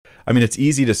I mean, it's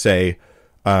easy to say,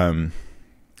 the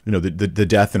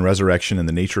death and resurrection and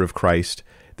the nature of Christ,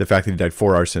 the fact that he died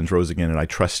for our sins, rose again, and I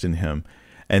trust in him,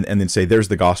 and then say, there's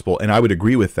the gospel. And I would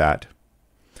agree with that.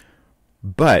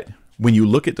 But when you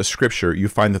look at the scripture, you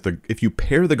find that if you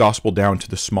pare the gospel down to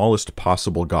the smallest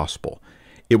possible gospel,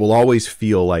 it will always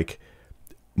feel like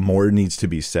more needs to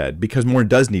be said, because more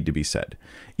does need to be said.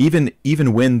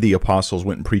 Even when the apostles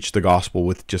went and preached the gospel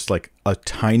with just like a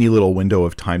tiny little window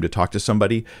of time to talk to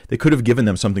somebody, they could have given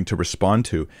them something to respond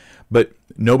to, but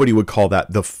nobody would call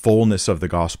that the fullness of the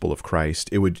gospel of Christ.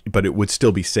 But it would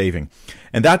still be saving.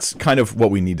 And that's kind of what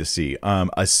we need to see,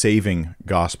 a saving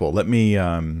gospel. Let me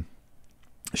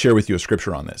share with you a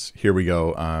scripture on this. Here we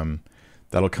go.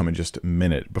 That'll come in just a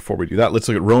minute. Before we do that, let's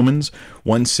look at Romans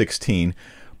 1:16.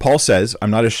 Paul says,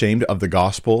 I'm not ashamed of the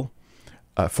gospel,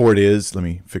 for it is, let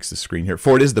me fix the screen here,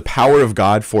 for it is the power of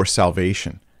God for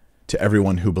salvation to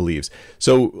everyone who believes.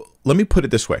 So let me put it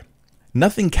this way.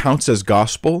 Nothing counts as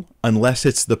gospel unless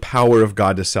it's the power of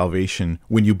God to salvation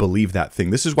when you believe that thing.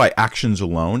 This is why actions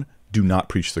alone do not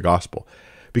preach the gospel.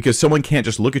 Because someone can't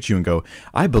just look at you and go,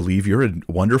 I believe you're a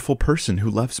wonderful person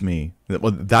who loves me.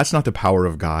 Well, that's not the power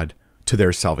of God to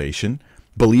their salvation.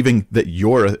 Believing that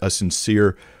you're a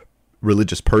sincere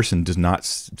religious person does not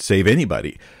save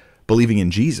anybody. Believing in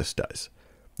Jesus does.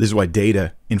 This is why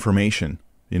data, information,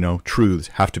 truths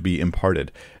have to be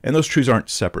imparted. And those truths aren't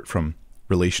separate from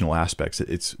relational aspects.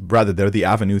 It's rather they're the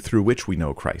avenue through which we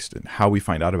know Christ and how we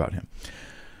find out about him.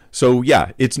 So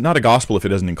yeah, it's not a gospel if it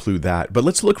doesn't include that. But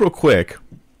let's look real quick.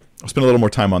 I'll spend a little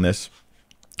more time on this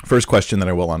first question than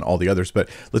I will on all the others, but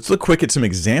let's look quick at some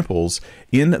examples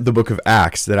in the book of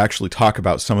Acts that actually talk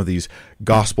about some of these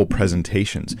gospel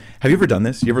presentations. Have you ever done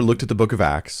this? You ever looked at the book of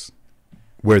Acts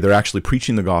where they're actually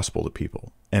preaching the gospel to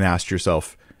people and asked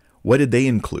yourself, what did they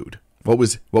include? What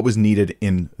was needed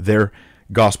in their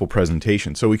gospel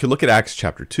presentation? So we could look at Acts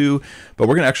chapter 2, but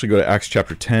we're going to actually go to Acts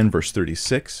chapter 10, verse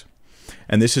 36.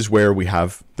 And this is where we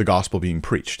have the gospel being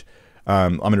preached.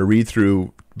 I'm going to read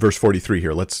through verse 43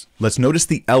 here. Let's notice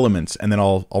the elements, and then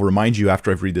I'll remind you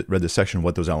after I've read this section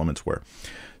what those elements were.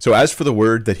 So as for the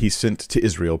word that he sent to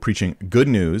Israel, preaching good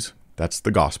news, that's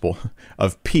the gospel,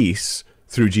 of peace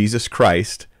through Jesus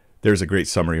Christ. There's a great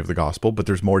summary of the gospel, but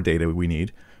there's more data we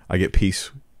need. I get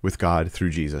peace with God through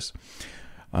Jesus.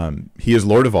 He is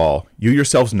Lord of all. You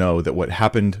yourselves know that what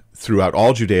happened throughout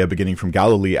all Judea, beginning from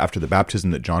Galilee after the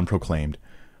baptism that John proclaimed.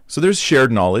 So there's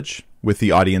shared knowledge with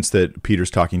the audience that Peter's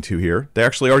talking to here. They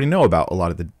actually already know about a lot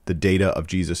of the data of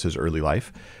Jesus' early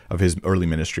life, of his early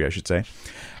ministry, I should say.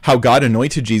 How God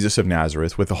anointed Jesus of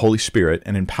Nazareth with the Holy Spirit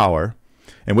and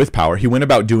with power. He went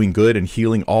about doing good and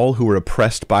healing all who were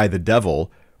oppressed by the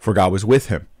devil, for God was with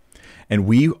him. And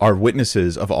we are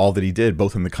witnesses of all that he did,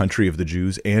 both in the country of the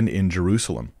Jews and in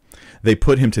Jerusalem. They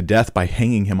put him to death by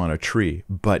hanging him on a tree,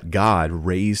 but God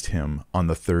raised him on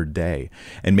the third day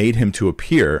and made him to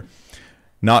appear,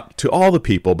 not to all the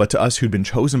people, but to us who'd been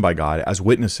chosen by God as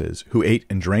witnesses, who ate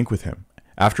and drank with him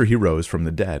after he rose from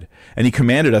the dead. And he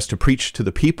commanded us to preach to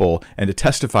the people and to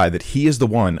testify that he is the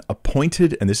one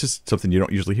appointed, and this is something you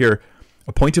don't usually hear,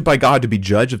 appointed by God to be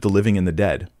judge of the living and the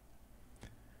dead.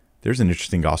 There's an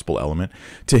interesting gospel element.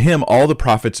 To him, all the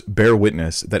prophets bear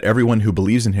witness that everyone who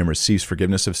believes in him receives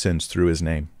forgiveness of sins through his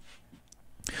name.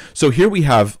 So here we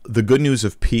have the good news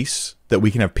of peace, that we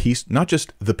can have peace, not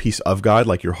just the peace of God,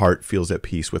 like your heart feels at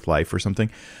peace with life or something,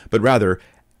 but rather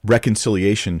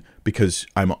reconciliation, because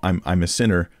I'm a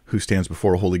sinner who stands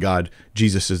before a holy God.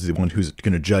 Jesus is the one who's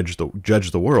going to judge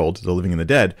the world, the living and the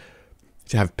dead.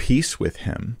 To have peace with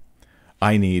him,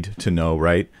 I need to know,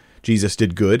 right? Jesus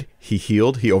did good. He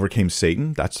healed. He overcame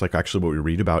Satan. That's like actually what we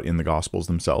read about in the Gospels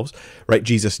themselves, right?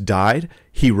 Jesus died.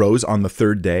 He rose on the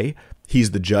third day. He's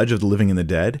the judge of the living and the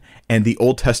dead. And the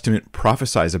Old Testament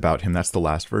prophesies about him. That's the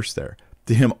last verse there.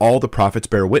 To him, all the prophets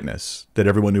bear witness that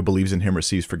everyone who believes in him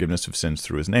receives forgiveness of sins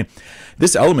through his name.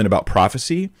 This element about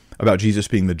prophecy, about Jesus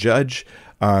being the judge,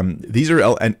 these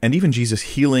are, and even Jesus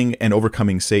healing and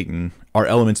overcoming Satan are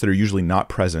elements that are usually not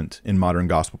present in modern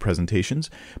gospel presentations,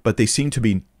 but they seem to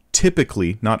be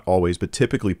typically, not always, but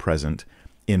typically present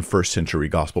in first century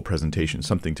gospel presentations,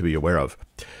 something to be aware of.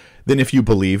 Then if you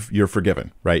believe, you're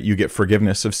forgiven, right? You get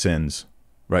forgiveness of sins,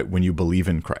 right, when you believe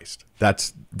in Christ.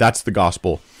 That's the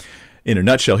gospel in a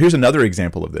nutshell. Here's another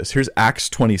example of this. Here's Acts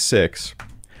 26.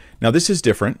 Now this is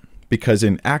different because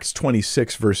in Acts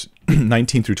 26, verse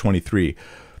 19 through 23,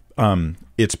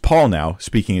 it's Paul now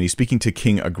speaking, and he's speaking to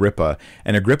King Agrippa,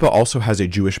 and Agrippa also has a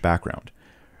Jewish background.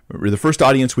 The first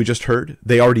audience we just heard,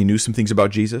 they already knew some things about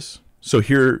Jesus. So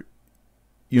here,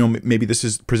 maybe this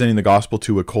is presenting the gospel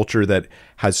to a culture that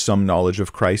has some knowledge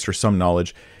of Christ, or some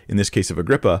knowledge, in this case of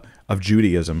Agrippa, of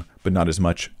Judaism, but not as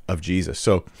much of Jesus.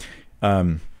 So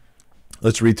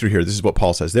let's read through here. This is what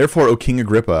Paul says. Therefore, O King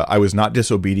Agrippa, I was not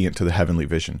disobedient to the heavenly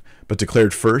vision, but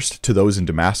declared first to those in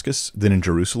Damascus, then in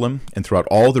Jerusalem, and throughout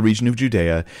all the region of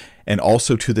Judea, and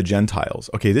also to the Gentiles.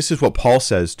 Okay, this is what Paul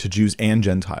says to Jews and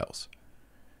Gentiles.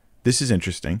 This is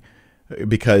interesting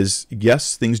because,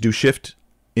 yes, things do shift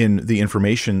in the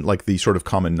information, like the sort of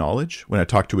common knowledge. When I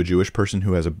talk to a Jewish person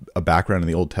who has a background in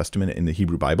the Old Testament, in the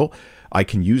Hebrew Bible, I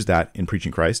can use that in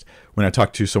preaching Christ. When I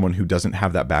talk to someone who doesn't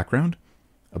have that background,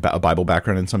 a Bible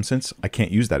background in some sense, I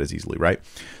can't use that as easily, right?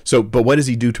 So, but what does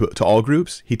he do to all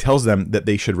groups? He tells them that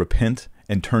they should repent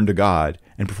and turn to God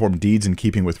and perform deeds in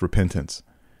keeping with repentance.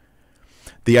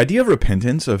 The idea of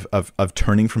repentance, of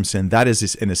turning from sin, that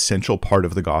is an essential part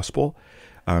of the gospel.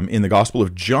 In the Gospel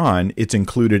of John, it's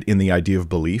included in the idea of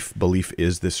belief. Belief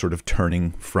is this sort of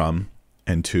turning from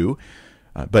and to,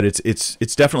 but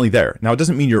it's definitely there. Now, it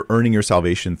doesn't mean you're earning your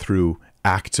salvation through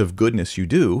acts of goodness you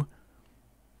do.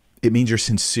 It means you're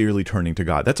sincerely turning to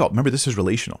God. That's all. Remember, this is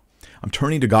relational. I'm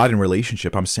turning to God in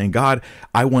relationship. I'm saying, God,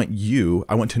 I want you.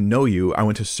 I want to know you. I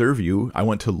want to serve you. I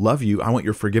want to love you. I want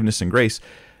your forgiveness and grace.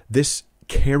 This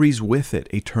carries with it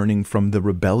a turning from the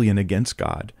rebellion against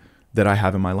God that I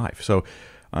have in my life. So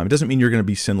it doesn't mean you're going to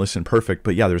be sinless and perfect,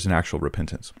 but yeah, there's an actual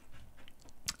repentance.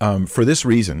 For this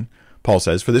reason, Paul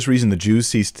says, for this reason, the Jews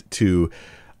ceased to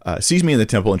seize me in the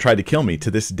temple and tried to kill me. To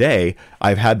this day,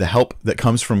 I've had the help that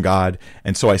comes from God,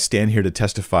 and so I stand here to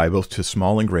testify both to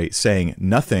small and great, saying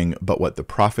nothing but what the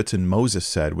prophets and Moses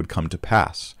said would come to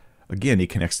pass. Again, he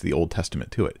connects the Old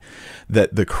Testament to it,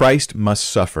 that the Christ must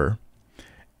suffer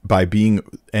by being,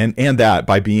 and that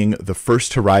by being the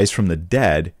first to rise from the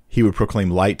dead, he would proclaim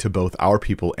light to both our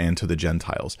people and to the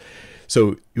Gentiles.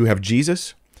 So you have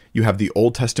Jesus, you have the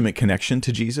Old Testament connection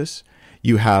to Jesus,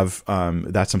 you have,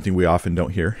 that's something we often don't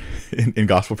hear in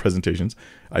gospel presentations,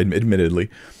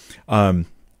 admittedly.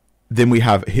 Then we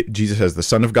have Jesus as the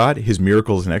Son of God, his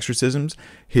miracles and exorcisms,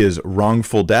 his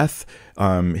wrongful death,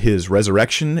 his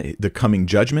resurrection, the coming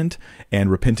judgment,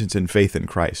 and repentance and faith in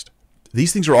Christ.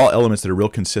 These things are all elements that are real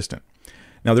consistent.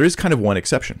 Now, there is kind of one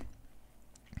exception,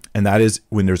 and that is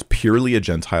when there's purely a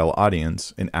Gentile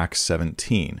audience in Acts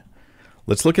 17.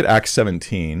 Let's look at Acts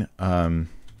 17,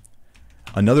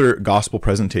 another gospel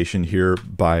presentation here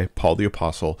by Paul the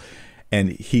Apostle,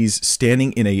 and he's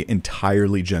standing in an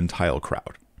entirely Gentile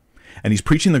crowd. And he's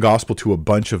preaching the gospel to a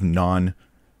bunch of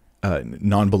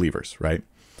non-believers, right?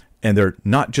 And they're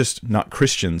not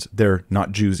Christians, they're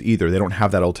not Jews either. They don't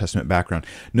have that Old Testament background.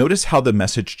 Notice how the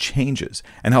message changes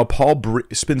and how Paul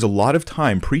spends a lot of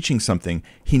time preaching something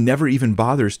he never even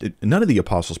bothers. None of the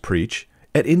apostles preach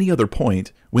at any other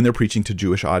point when they're preaching to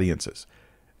Jewish audiences.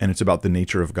 And it's about the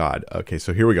nature of God. Okay,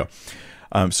 so here we go.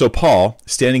 So Paul,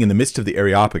 standing in the midst of the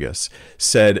Areopagus,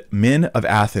 said, "Men of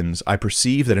Athens, I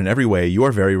perceive that in every way you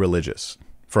are very religious.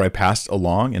 For I passed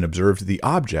along and observed the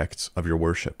objects of your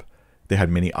worship. They had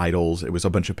many idols. It was a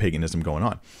bunch of paganism going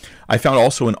on. I found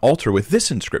also an altar with this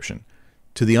inscription,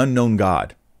 to the unknown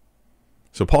God."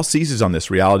 So Paul seizes on this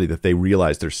reality that they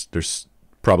realize there's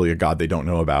probably a God they don't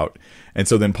know about. And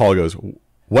so then Paul goes,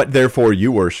 "What therefore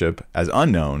you worship as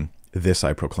unknown, this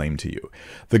I proclaim to you.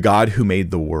 The God who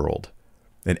made the world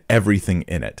and everything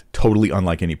in it," totally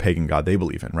unlike any pagan god they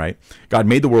believe in, right? "God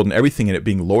made the world and everything in it,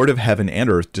 being Lord of heaven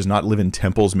and earth, does not live in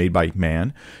temples made by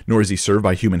man, nor is he served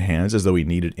by human hands as though he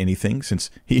needed anything, since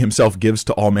he himself gives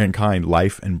to all mankind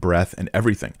life and breath and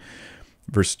everything."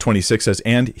 Verse 26 says,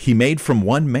 "And he made from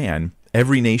one man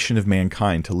every nation of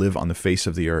mankind to live on the face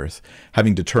of the earth,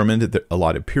 having determined the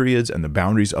allotted periods and the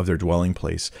boundaries of their dwelling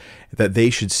place, that they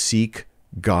should seek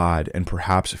God and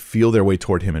perhaps feel their way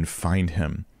toward him and find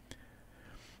him."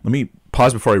 Let me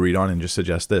pause before I read on and just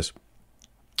suggest this.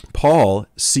 Paul,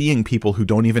 seeing people who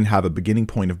don't even have a beginning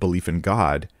point of belief in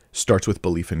God, starts with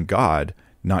belief in God,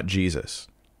 not Jesus.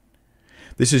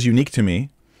 This is unique to me.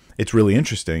 It's really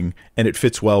interesting, and it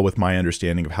fits well with my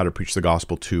understanding of how to preach the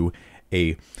gospel to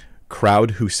a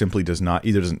crowd who simply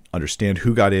either doesn't understand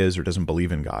who God is or doesn't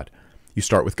believe in God. You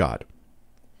start with God.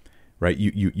 Right?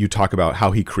 You talk about how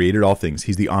he created all things.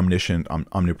 He's the omniscient,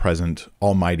 omnipresent,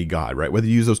 almighty God, right? Whether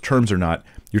you use those terms or not,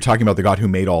 you're talking about the God who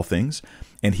made all things,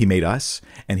 and he made us,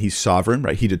 and he's sovereign,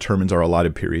 right? He determines our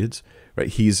allotted periods, right?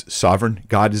 He's sovereign.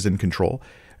 God is in control.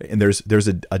 And there's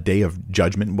a day of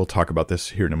judgment. We'll talk about this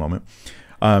here in a moment.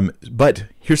 But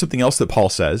here's something else that Paul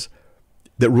says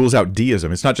that rules out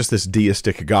deism. It's not just this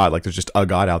deistic God, like there's just a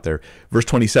God out there. Verse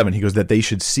 27, he goes, that they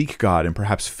should seek God and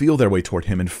perhaps feel their way toward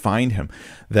him and find him.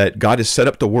 That God has set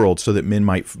up the world so that men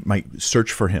might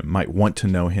search for him, might want to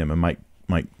know him, and might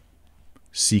might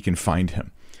seek and find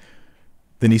him.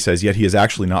 Then he says, yet he is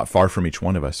actually not far from each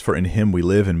one of us, for in him we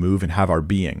live and move and have our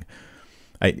being.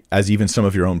 As even some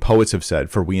of your own poets have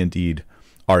said, for we indeed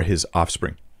are his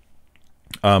offspring.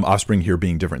 Offspring here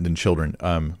being different than children.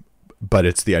 But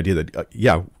it's the idea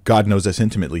that, God knows us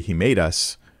intimately. He made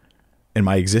us, and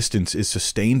my existence is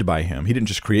sustained by him. He didn't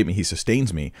just create me, he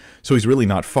sustains me. So he's really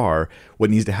not far. What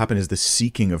needs to happen is the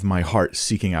seeking of my heart,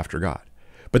 seeking after God.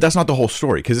 But that's not the whole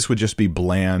story, because this would just be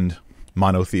bland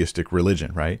monotheistic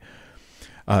religion, right?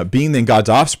 Being then God's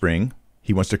offspring,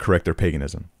 he wants to correct their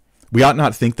paganism. We ought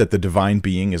not think that the divine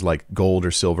being is like gold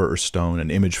or silver or stone,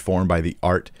 an image formed by the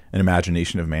art and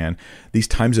imagination of man. These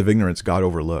times of ignorance God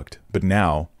overlooked. But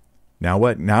now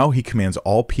what? Now he commands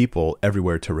all people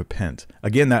everywhere to repent.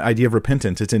 Again, that idea of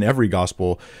repentance, it's in every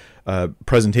gospel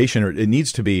presentation, or it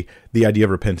needs to be the idea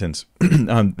of repentance.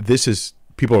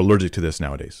 People are allergic to this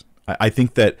nowadays. I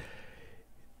think that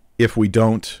if we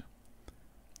don't,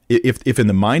 if in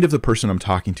the mind of the person I'm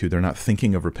talking to, they're not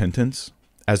thinking of repentance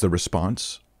as the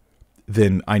response,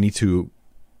 then I need to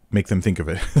make them think of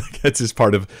it. That's just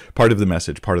part of the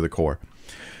message, part of the core.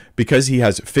 Because he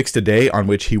has fixed a day on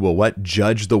which he will what?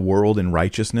 Judge the world in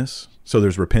righteousness. So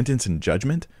there's repentance and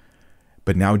judgment.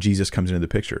 But now Jesus comes into the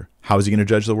picture. How is he going to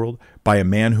judge the world? By a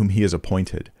man whom he has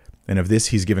appointed. And of this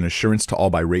he's given assurance to all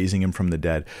by raising him from the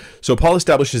dead. So Paul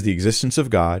establishes the existence of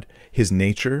God, his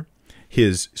nature,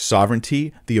 his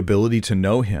sovereignty, the ability to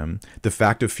know him, the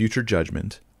fact of future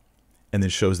judgment, and then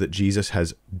shows that Jesus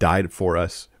has died for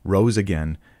us, rose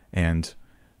again, and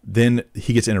then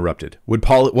he gets interrupted.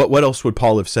 What else would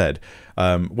Paul have said?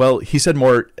 Well, he said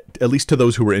more, at least to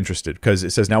those who were interested, because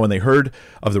it says, now when they heard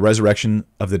of the resurrection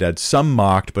of the dead, some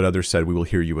mocked, but others said, we will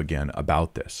hear you again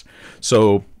about this.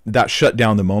 So that shut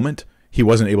down the moment. He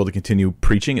wasn't able to continue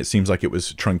preaching. It seems like it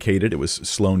was truncated. It was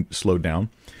slowed down.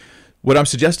 What I'm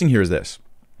suggesting here is this.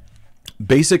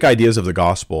 Basic ideas of the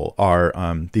gospel are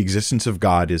the existence of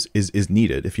God is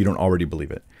needed if you don't already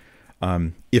believe it.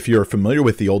 If you're familiar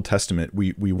with the Old Testament,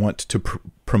 we want to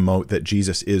promote that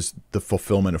Jesus is the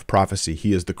fulfillment of prophecy.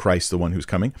 He is the Christ, the one who's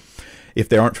coming. If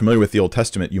they aren't familiar with the Old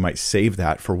Testament, you might save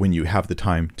that for when you have the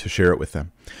time to share it with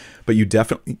them. But you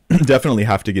definitely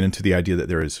have to get into the idea that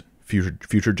there is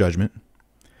future judgment,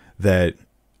 that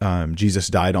Jesus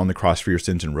died on the cross for your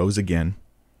sins and rose again,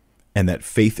 and that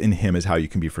faith in him is how you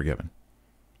can be forgiven.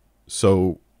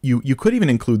 So you could even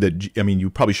include that, you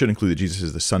probably should include that Jesus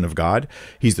is the Son of God.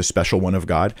 He's the special one of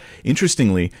God.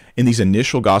 Interestingly, in these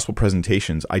initial gospel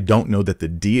presentations, I don't know that the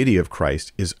deity of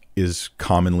Christ is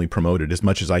commonly promoted, as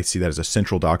much as I see that as a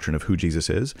central doctrine of who Jesus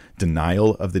is.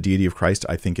 Denial of the deity of Christ,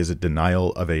 I think, is a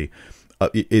denial of it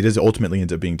is ultimately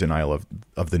ends up being denial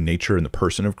of the nature and the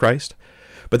person of Christ.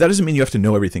 But that doesn't mean you have to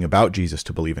know everything about Jesus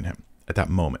to believe in him at that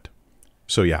moment.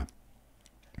 So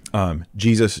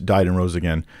Jesus died and rose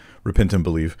again. Repent and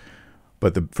believe.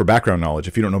 But for background knowledge,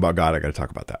 if you don't know about God, I got to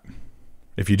talk about that.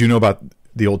 If you do know about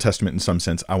the Old Testament in some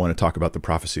sense, I want to talk about the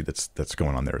prophecy that's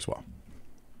going on there as well.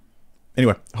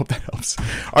 Anyway, I hope that helps.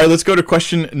 All right, let's go to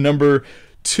question number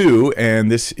 2,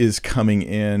 and this is coming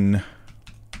in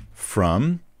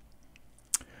from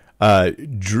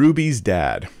Drewby's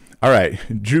dad. All right,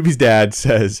 Drewby's dad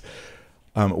says,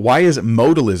 why is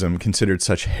modalism considered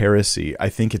such heresy? I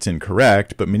think it's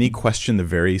incorrect, but many question the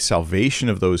very salvation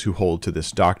of those who hold to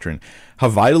this doctrine. How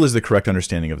vital is the correct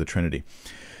understanding of the Trinity?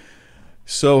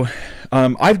 So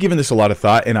I've given this a lot of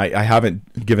thought, and I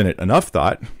haven't given it enough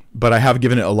thought, but I have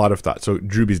given it a lot of thought. So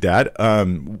Drewby's dad,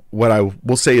 what I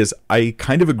will say is I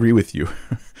kind of agree with you.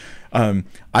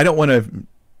 I don't want to,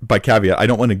 by caveat, I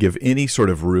don't want to give any sort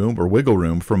of room or wiggle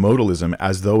room for modalism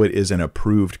as though it is an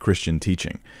approved Christian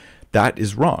teaching. That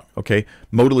is wrong, okay?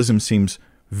 Modalism seems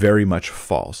very much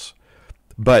false.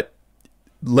 But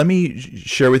let me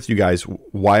share with you guys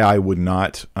why I would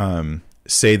not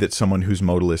say that someone who's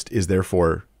modalist is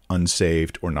therefore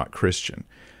unsaved or not Christian.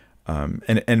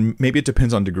 And maybe it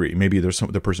depends on degree. Maybe there's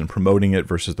the person promoting it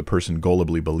versus the person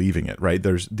gullibly believing it, right?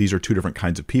 These are two different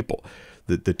kinds of people.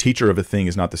 The teacher of a thing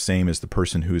is not the same as the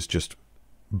person who's just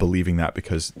believing that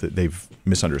because they've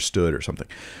misunderstood or something.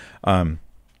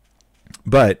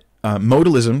 But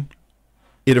modalism,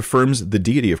 it affirms the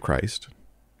deity of Christ,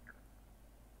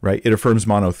 right? It affirms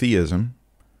monotheism.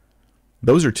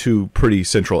 Those are two pretty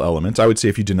central elements. I would say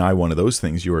if you deny one of those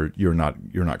things, you're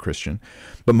not Christian.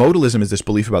 But modalism is this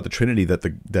belief about the Trinity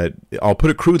that I'll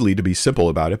put it crudely to be simple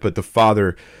about it, but the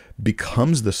Father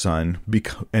becomes the Son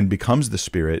and becomes the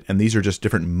Spirit, and these are just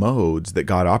different modes that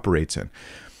God operates in.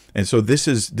 And so this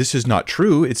is not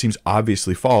true. It seems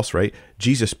obviously false, right?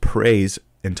 Jesus prays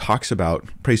and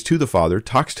prays to the Father,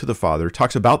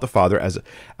 talks about the Father as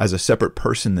a separate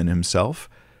person than himself.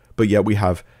 but yet we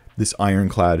have this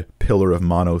ironclad pillar of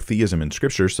monotheism in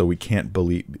Scripture, so we can't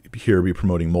be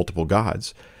promoting multiple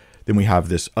gods. Then we have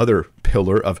this other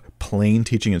pillar of plain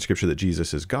teaching in Scripture that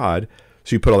Jesus is God.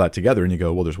 So you put all that together and you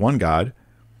go, well, there's one God,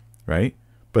 right?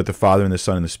 But the Father and the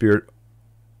Son and the Spirit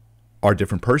are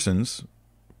different persons,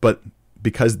 but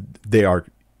because they are,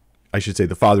 I should say,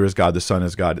 the Father is God, the Son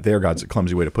is God. They are God's a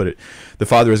clumsy way to put it. The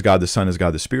Father is God, the Son is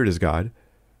God, the Spirit is God.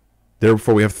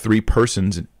 Therefore, we have three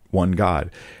persons, one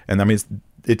God. And I mean,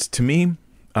 it's to me,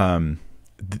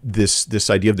 this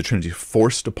idea of the Trinity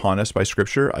forced upon us by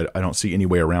Scripture. I don't see any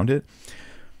way around it.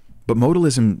 But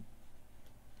modalism,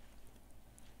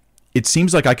 it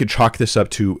seems like I could chalk this up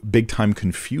to big time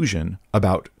confusion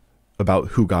about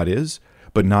who God is,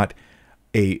 but not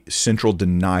a central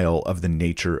denial of the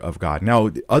nature of God.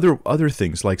 Now, other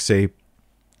things like, say,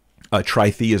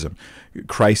 tritheism.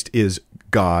 Christ is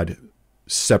God,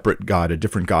 separate God, a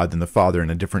different God than the Father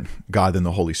and a different God than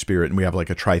the Holy Spirit. And we have like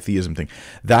a tritheism thing.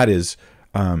 That is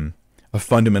a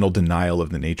fundamental denial of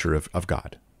the nature of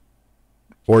God.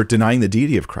 Or denying the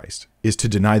deity of Christ is to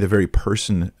deny the very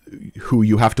person who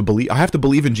you have to believe. I have to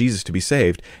believe in Jesus to be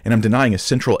saved, and I'm denying a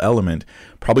central element,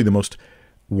 probably the most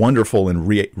wonderful and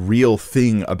real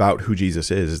thing about who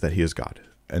Jesus is that he is God.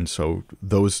 And so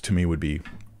those to me would be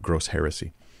gross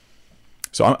heresy.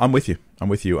 So I'm with you.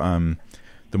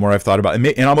 The more I've thought about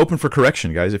it, and I'm open for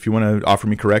correction, guys. If you want to offer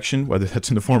me correction, whether that's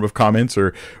in the form of comments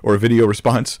or a video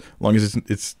response,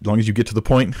 as long as you get to the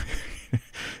point.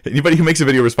 Anybody who makes a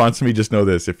video response to me, just know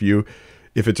this: if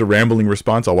it's a rambling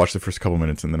response, I'll watch the first couple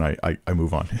minutes and then I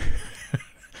move on.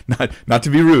 Not to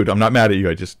be rude, I'm not mad at you.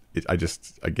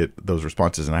 I get those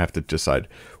responses and I have to decide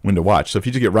when to watch. So if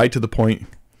you just get right to the point,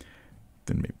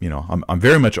 then I'm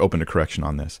very much open to correction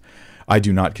on this. I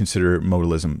do not consider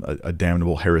modalism a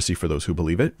damnable heresy for those who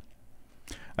believe it.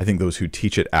 I think those who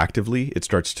teach it actively, it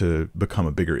starts to become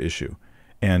a bigger issue.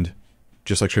 And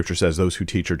just like Scripture says, those who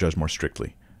teach are judged more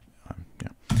strictly.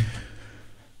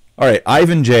 All right,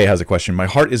 Ivan J. has a question. My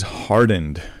heart is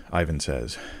hardened, Ivan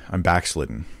says. I'm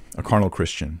backslidden, a carnal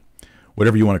Christian,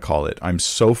 whatever you want to call it. I'm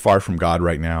so far from God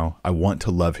right now. I want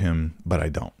to love him, but I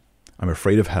don't. I'm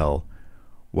afraid of hell.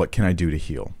 What can I do to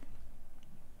heal?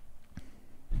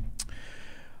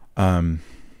 Ivan,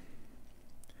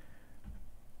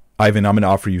 I'm going to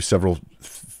offer you several,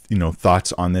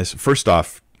 thoughts on this. First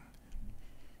off,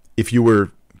 if you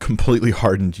were completely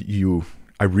hardened,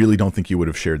 I really don't think you would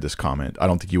have shared this comment. I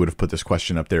don't think you would have put this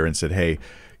question up there and said, hey,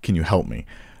 can you help me?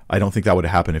 I don't think that would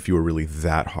have happened if you were really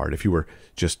that hard, if you were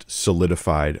just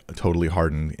solidified, totally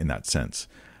hardened in that sense.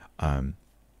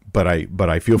 But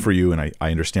I feel for you, and I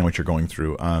understand what you're going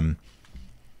through.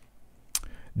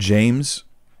 James,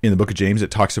 in the book of James,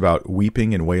 it talks about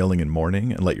weeping and wailing and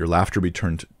mourning, and let your laughter be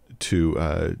turned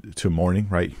to mourning,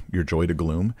 right? Your joy to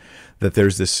gloom. That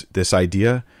there's this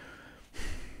idea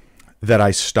that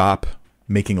I stop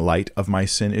making light of my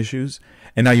sin issues.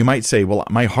 And now you might say, well,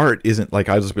 my heart isn't like,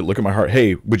 I just look at my heart.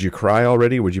 Hey, would you cry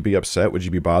already? Would you be upset? Would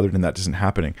you be bothered? And that isn't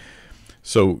happening.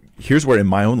 So here's where in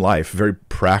my own life, very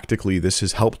practically, this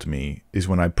has helped me, is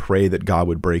when I pray that God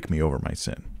would break me over my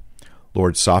sin.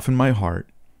 Lord, soften my heart.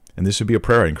 And this would be a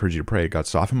prayer I encourage you to pray. God,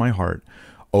 soften my heart.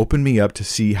 Open me up to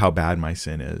see how bad my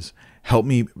sin is. Help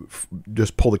me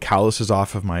just pull the calluses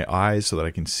off of my eyes so that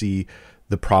I can see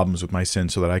the problems with my sin,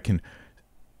 so that I can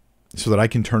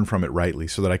turn from it rightly,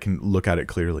 so that I can look at it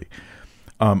clearly.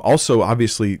 Also,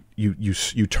 obviously,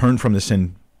 you turn from the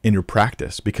sin in your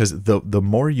practice, because the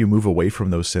more you move away from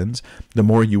those sins, the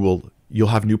more you'll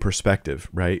have new perspective,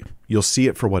 right? You'll see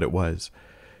it for what it was.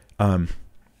 An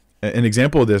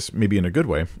example of this, maybe in a good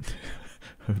way,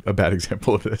 a bad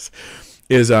example of this,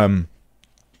 is when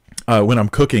I'm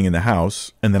cooking in the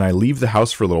house, and then I leave the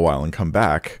house for a little while and come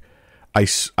back. I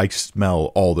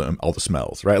smell all the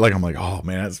smells, right? Like I'm like, oh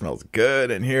man, it smells good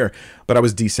in here. But I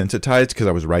was desensitized because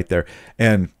I was right there.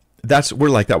 And we're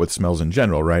like that with smells in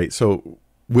general, right? So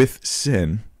with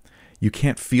sin, you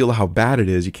can't feel how bad it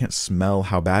is. You can't smell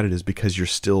how bad it is because you're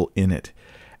still in it.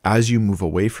 As you move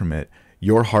away from it,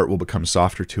 your heart will become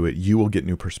softer to it. You will get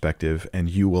new perspective, and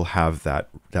you will have that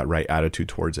right attitude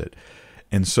towards it.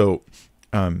 And so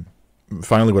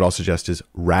finally, what I'll suggest is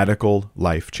radical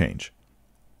life change.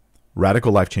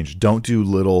 Radical life change. Don't do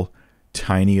little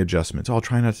tiny adjustments. Oh, I'll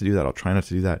try not to do that. I'll try not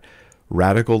to do that.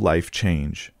 Radical life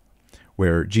change,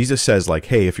 where Jesus says, like,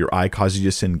 hey, if your eye causes you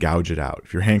to sin, gouge it out.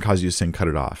 If your hand causes you to sin, cut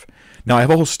it off. Now, I have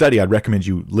a whole study I'd recommend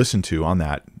you listen to on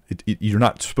that. You're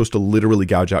not supposed to literally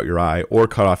gouge out your eye or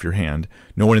cut off your hand.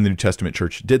 No one in the New Testament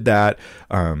church did that.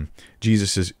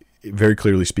 Jesus is very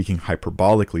clearly speaking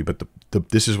hyperbolically, but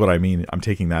this is what I mean. I'm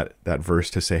taking that verse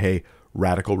to say, hey,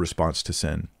 radical response to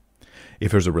sin.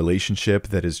 If there's a relationship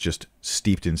that is just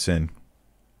steeped in sin,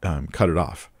 cut it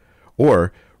off,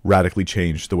 or radically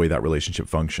change the way that relationship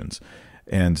functions.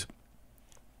 And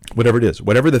whatever it is,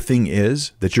 whatever the thing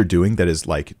is that you're doing that is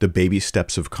like the baby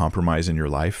steps of compromise in your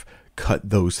life, cut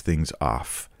those things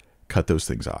off. Cut those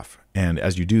things off. And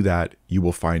as you do that, you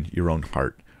will find your own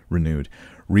heart renewed.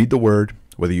 Read the word,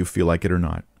 whether you feel like it or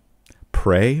not.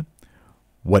 Pray,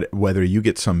 whether you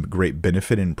get some great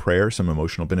benefit in prayer, some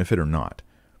emotional benefit or not.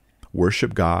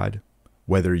 Worship God,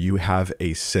 whether you have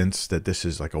a sense that this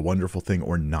is like a wonderful thing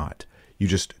or not. You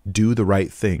just do the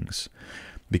right things.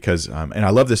 Because, and I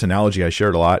love this analogy, I share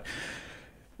it a lot.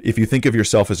 If you think of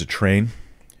yourself as a train,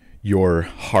 your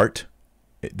heart,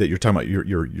 that you're talking about,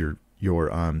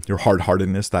 your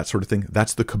hard-heartedness, that sort of thing,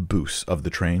 that's the caboose of the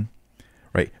train,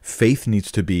 right? Faith needs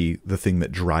to be the thing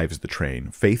that drives the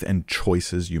train. Faith and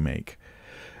choices you make.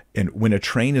 And when a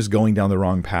train is going down the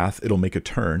wrong path, it'll make a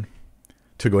turn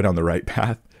to go down the right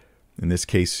path. In this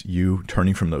case, you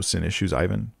turning from those sin issues,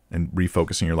 Ivan, and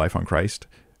refocusing your life on Christ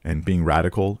and being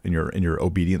radical in your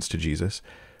obedience to Jesus.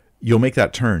 You'll make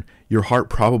that turn. Your heart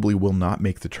probably will not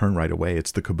make the turn right away.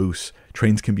 It's the caboose.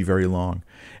 Trains can be very long.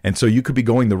 And so you could be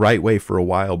going the right way for a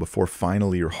while before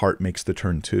finally your heart makes the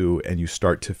turn too, and you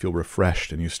start to feel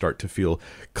refreshed and you start to feel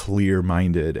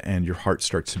clear-minded and your heart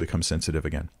starts to become sensitive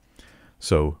again.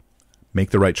 So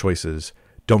make the right choices.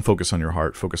 Don't focus on your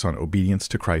heart. Focus on obedience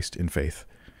to Christ in faith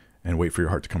and wait for your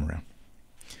heart to come around.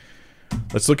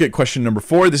 Let's look at question number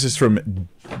 4. This is from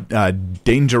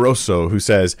Dangeroso, who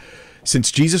says,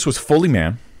 since Jesus was fully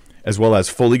man as well as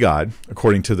fully God,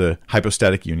 according to the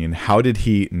hypostatic union, how did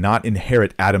he not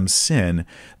inherit Adam's sin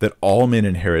that all men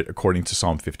inherit according to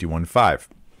Psalm 51:5?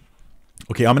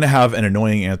 Okay, I'm going to have an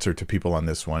annoying answer to people on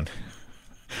this one.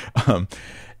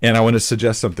 And I want to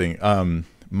suggest something.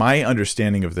 My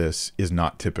understanding of this is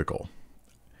not typical.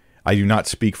 I do not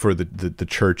speak for the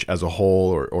church as a whole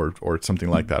or something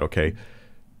like that, okay?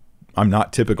 I'm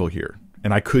not typical here.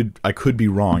 And I could be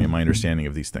wrong in my understanding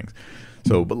of these things.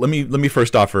 So, but let me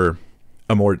first offer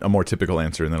a more typical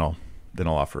answer, and then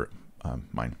I'll offer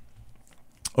mine.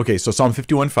 Okay, so Psalm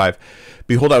 51:5,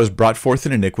 behold, I was brought forth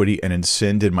in iniquity, and in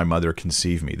sin did my mother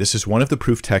conceive me. This is one of the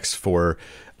proof texts for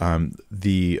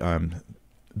the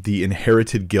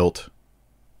inherited guilt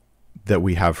that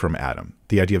we have from Adam,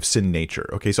 the idea of sin nature.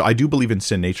 Okay, so I do believe in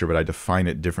sin nature, but I define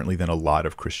it differently than a lot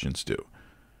of Christians do.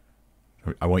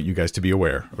 I want you guys to be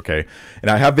aware, okay? And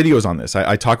I have videos on this.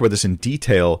 I talk about this in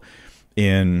detail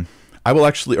I will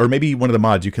actually, or maybe one of the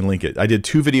mods, you can link it. I did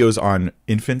 2 videos on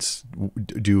infants.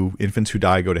 Do infants who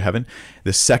die go to heaven?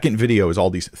 The second video is all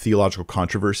these theological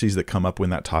controversies that come up when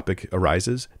that topic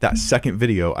arises. That second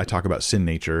video, I talk about sin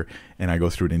nature, and I go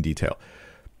through it in detail.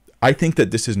 I think that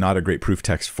this is not a great proof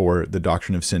text for the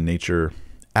doctrine of sin nature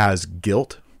as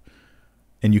guilt.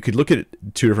 And you could look at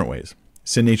it 2 different ways.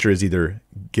 Sin nature is either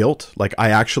guilt, like I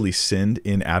actually sinned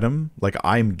in Adam, like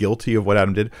I'm guilty of what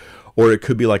Adam did, or it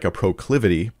could be like a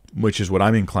proclivity, which is what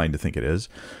I'm inclined to think it is,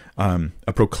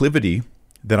 a proclivity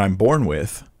that I'm born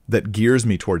with that gears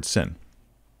me towards sin.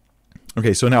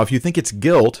 Okay, so now if you think it's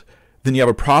guilt, then you have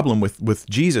a problem with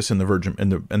Jesus and the Virgin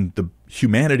and the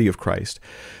humanity of Christ.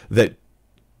 That,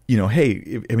 you know,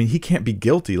 hey, I mean, he can't be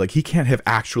guilty, like he can't have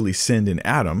actually sinned in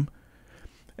Adam.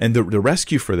 And the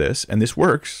rescue for this, and this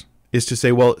works, is to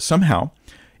say, well, somehow,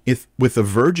 if with a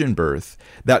virgin birth,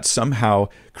 that somehow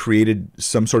created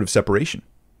some sort of separation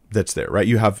that's there, right?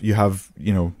 You have,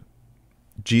 you know,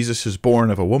 Jesus is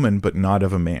born of a woman, but not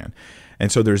of a man.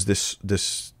 And so there's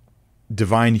this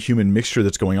divine human mixture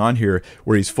that's going on here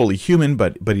where he's fully human,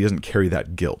 but he doesn't carry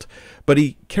that guilt. But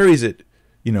he carries it,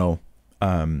 you know,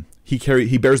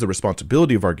 he bears the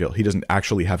responsibility of our guilt. He doesn't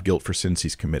actually have guilt for sins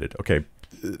he's committed. Okay.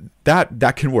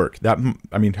 That can work. That,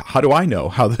 I mean, how do I know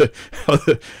how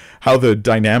the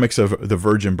dynamics of the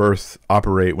virgin birth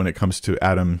operate when it comes to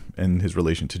Adam and his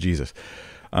relation to Jesus?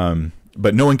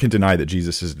 But no one can deny that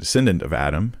Jesus is a descendant of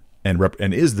Adam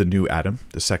and is the new Adam,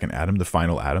 the second Adam, the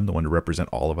final Adam, the one to represent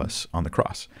all of us on the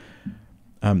cross.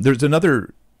 There's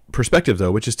another perspective,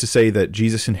 though, which is to say that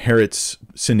Jesus inherits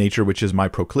sin nature, which is my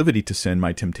proclivity to sin,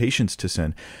 my temptations to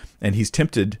sin, and he's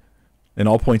tempted in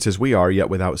all points as we are, yet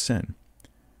without sin.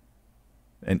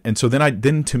 And so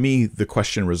then to me, the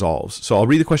question resolves. So I'll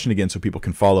read the question again so people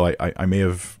can follow. I may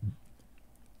have,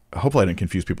 hopefully I didn't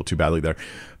confuse people too badly there.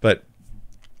 But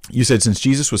you said, since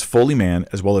Jesus was fully man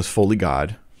as well as fully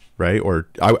God, right? Or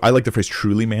I like the phrase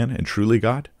truly man and truly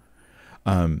God.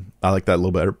 I like that a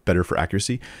little better for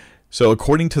accuracy. So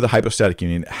according to the hypostatic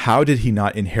union, how did he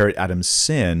not inherit Adam's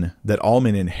sin that all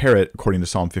men inherit according to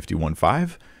Psalm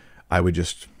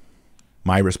 51:5?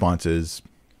 My response is,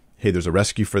 hey, there's a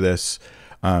rescue for this.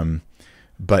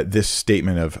 But this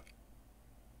statement of,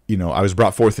 I was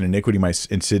brought forth in iniquity,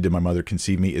 and sin did my mother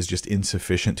conceive me, is just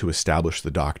insufficient to establish the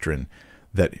doctrine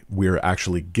that we're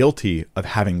actually guilty of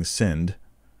having sinned,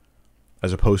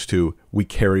 as opposed to we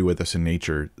carry with us a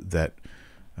nature that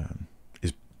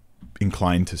is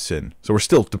inclined to sin. So we're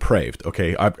still depraved.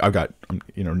 Okay, I'm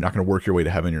not going to work your way to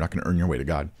heaven. You're not going to earn your way to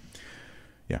God.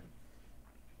 Yeah.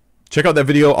 Check out that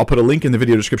video. I'll put a link in the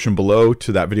video description below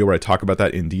to that video where I talk about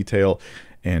that in detail,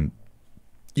 and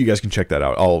you guys can check that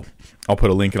out. I'll put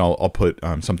a link, and I'll put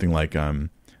something like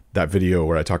that video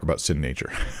where I talk about sin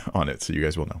nature on it, so you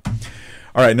guys will know.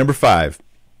 All right, number 5.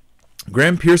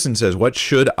 Graham Pearson says, what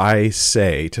should I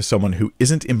say to someone who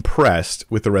isn't impressed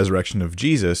with the resurrection of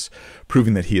Jesus,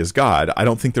 proving that he is God? I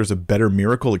don't think there's a better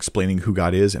miracle explaining who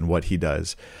God is and what he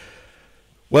does.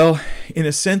 Well, in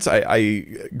a sense,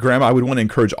 Graham, I would want to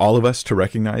encourage all of us to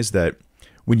recognize that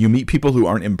when you meet people who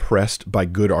aren't impressed by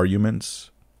good arguments,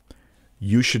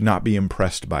 you should not be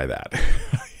impressed by that.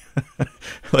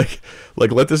 like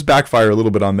let this backfire a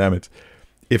little bit on them. It's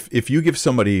if you give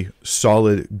somebody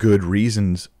solid, good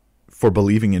reasons for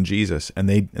believing in Jesus, and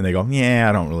they go, yeah,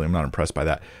 I'm not impressed by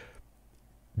that.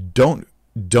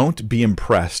 Don't be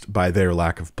impressed by their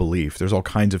lack of belief. There's all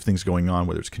kinds of things going on,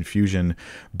 whether it's confusion,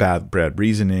 bad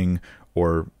reasoning,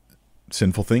 or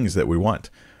sinful things that we want.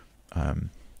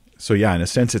 So yeah, in a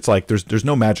sense, it's like there's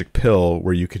no magic pill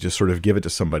where you could just sort of give it to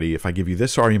somebody. If I give you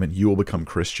this argument, you will become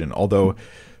Christian. Although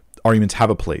arguments have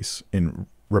a place in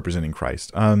representing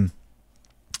Christ.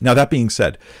 Now that being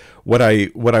said, what I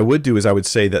would do is I would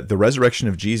say that the resurrection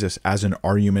of Jesus as an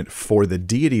argument for the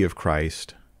deity of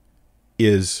Christ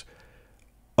is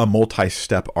a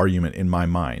multi-step argument in my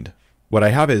mind. What I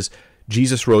have is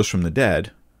Jesus rose from the dead.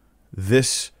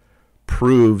 This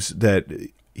proves that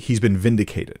he's been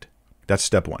vindicated. That's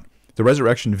step 1. The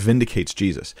resurrection vindicates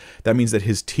Jesus. That means that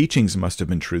his teachings must have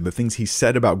been true. The things he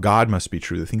said about God must be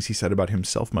true. The things he said about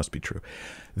himself must be true.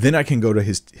 Then I can go to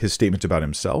his statements about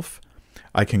himself.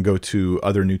 I can go to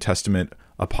other New Testament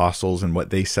apostles and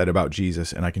what they said about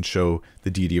Jesus, and I can show the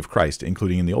deity of Christ,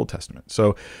 including in the Old Testament.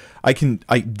 So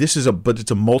but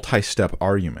it's a multi-step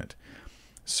argument.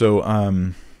 So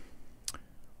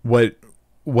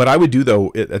what I would do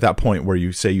though at that point where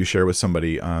you say you share with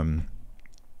somebody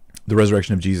the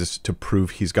resurrection of Jesus to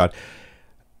prove he's God,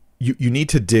 you need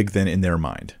to dig then in their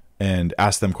mind and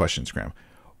ask them questions, Graham.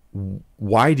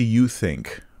 Why do you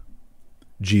think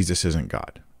Jesus isn't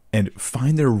God? And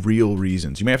find their real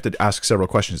reasons. You may have to ask several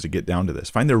questions to get down to this.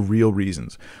 Find their real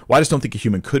reasons. Well, I just don't think a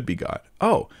human could be God.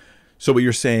 Oh, so what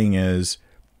you're saying is,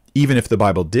 even if the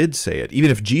Bible did say it, even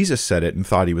if Jesus said it and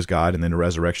thought he was God, and then the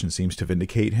resurrection seems to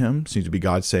vindicate him, seems to be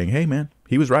God saying, hey man,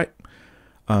 he was right.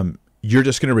 You're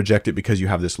just going to reject it because you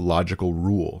have this logical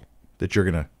rule that you're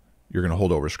going to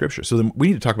hold over Scripture. So then we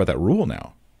need to talk about that rule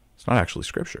now. It's not actually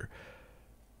Scripture.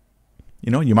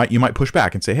 You might push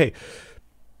back and say, hey,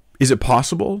 is it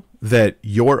possible that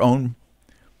your own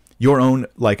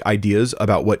like ideas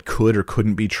about what could or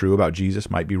couldn't be true about Jesus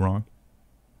might be wrong?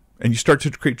 And you start to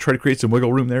try to create some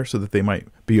wiggle room there so that they might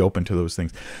be open to those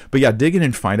things. But yeah, dig in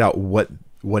and find out what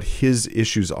his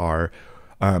issues are,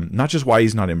 not just why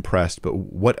he's not impressed, but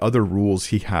what other rules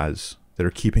he has that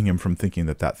are keeping him from thinking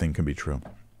that thing can be true.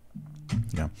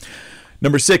 Yeah.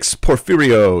 Number 6,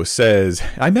 Porfirio says,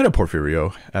 I met a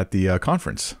Porfirio at the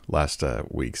conference last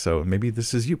week, so maybe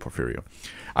this is you, Porfirio.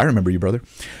 I remember you, brother.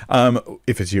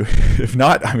 If it's you. If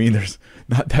not, there's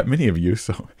not that many of you.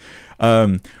 So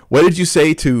what do you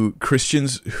say to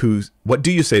Christians who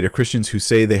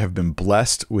say they have been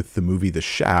blessed with the movie The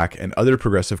Shack and other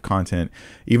progressive content,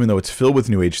 even though it's filled with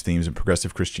New Age themes and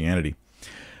progressive Christianity?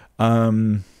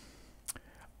 I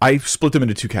split them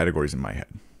into 2 categories in my head.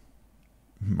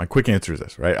 My quick answer is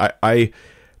this, right?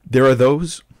 There are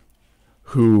those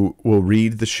who will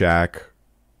read The Shack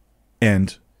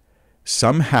and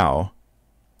somehow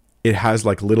it has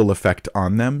like little effect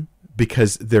on them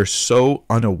because they're so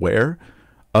unaware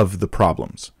of the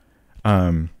problems.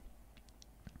 Let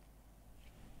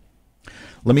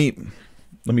me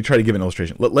try to give an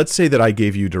illustration. Let's say that I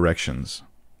gave you directions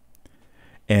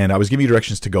and I was giving you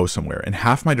directions to go somewhere and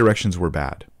half my directions were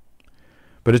bad.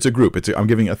 But it's a group. I'm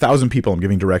giving 1,000 people, I'm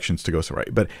giving directions to go somewhere.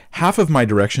 But half of my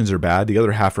directions are bad. The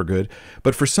other half are good.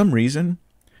 But for some reason,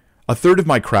 a third of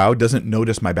my crowd doesn't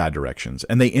notice my bad directions.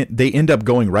 And they end up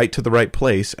going right to the right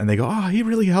place. And they go, oh, he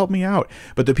really helped me out.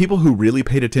 But the people who really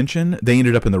paid attention, they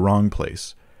ended up in the wrong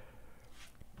place.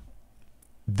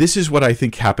 This is what I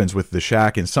think happens with The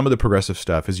Shack and some of the progressive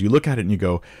stuff is you look at it and you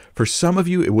go, for some of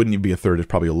you, it wouldn't even be a third. It's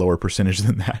probably a lower percentage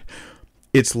than that.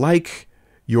 It's like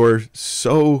you're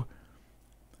so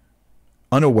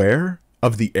unaware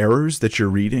of the errors that you're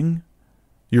reading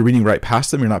you're reading right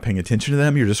past them, you're not paying attention to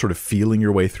them, you're just sort of feeling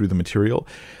your way through the material,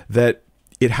 that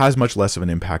it has much less of an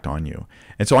impact on you.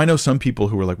 And so I know some people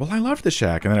who are like, well, I love the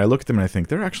Shack. And then I look at them and I think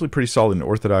they're actually pretty solid and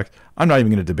orthodox. I'm not even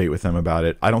going to debate with them about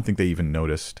it. I don't think they even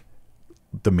noticed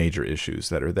the major issues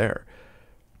that are there.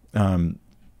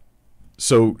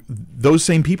 So those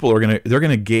same people they're going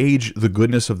to gauge the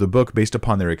goodness of the book based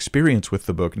upon their experience with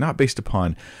the book, not based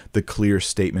upon the clear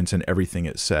statements and everything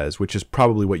it says, which is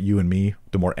probably what you and me,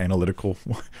 the more analytical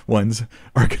ones,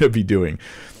 are going to be doing.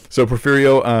 So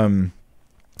Porfirio,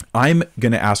 I'm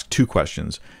going to ask two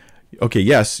questions. Okay,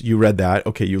 yes, you read that.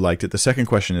 Okay, you liked it. The second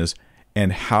question is,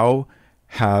 and how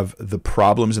have the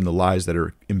problems and the lies that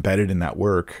are embedded in that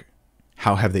work,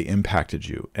 how have they impacted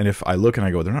you? And if I look and I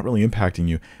go, they're not really impacting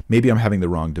you, maybe I'm having the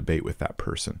wrong debate with that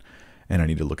person and I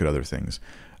need to look at other things.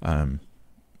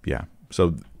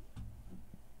 So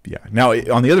now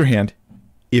on the other hand,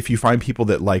 if you find people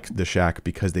that like the Shack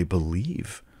because they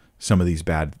believe some of these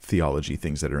bad theology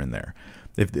things that are in there,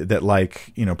 that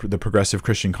like, the progressive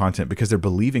Christian content because they're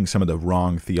believing some of the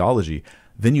wrong theology,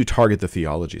 then you target the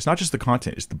theology. It's not just the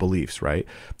content, it's the beliefs, right?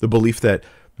 The belief that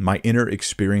my inner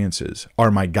experiences are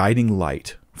my guiding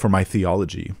light for my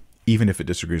theology, even if it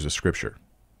disagrees with Scripture.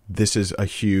 This is a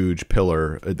huge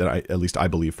pillar that at least I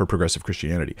believe, for progressive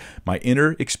Christianity. My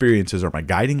inner experiences are my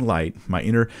guiding light, my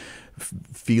inner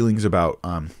feelings about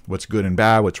what's good and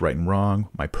bad, what's right and wrong,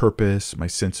 my purpose, my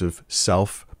sense of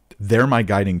self. They're my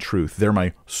guiding truth. They're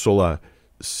my sola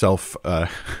self.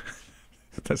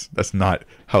 That's not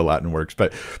how Latin works,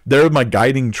 but they're my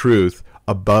guiding truth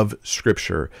above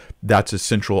Scripture. That's a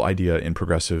central idea in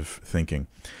progressive thinking.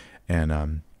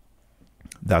 And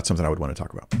that's something I would want to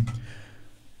talk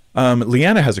about.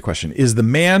 Leanna has a question. Is the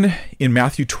man in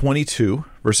Matthew 22,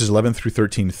 verses 11 through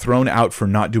 13, thrown out for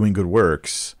not doing good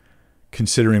works,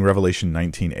 considering Revelation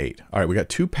 19:8? All right, we got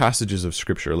two passages of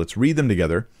Scripture. Let's read them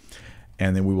together,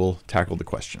 and then we will tackle the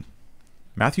question.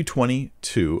 Matthew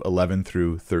 22, 11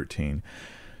 through 13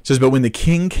 says, "But when the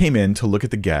king came in to look at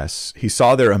the guests, he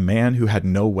saw there a man who had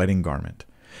no wedding garment.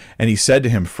 And he said to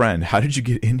him, 'Friend, how did you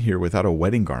get in here without a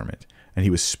wedding garment?' And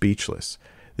he was speechless.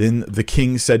 Then the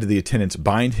king said to the attendants,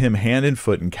 'Bind him hand and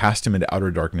foot and cast him into outer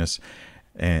darkness.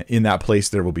 And in that place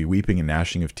there will be weeping and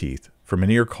gnashing of teeth, for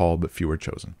many are called, but few are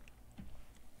chosen.'"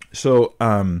 So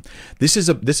this is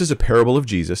a parable of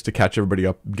Jesus to catch everybody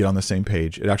up, get on the same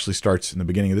page. It actually starts in the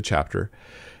beginning of the chapter.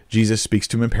 Jesus speaks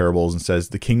to him in parables and says,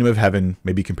 the kingdom of heaven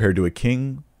may be compared to a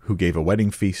king who gave a wedding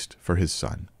feast for his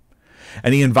son.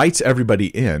 And he invites everybody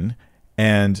in,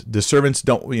 and the servants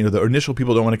don't, the initial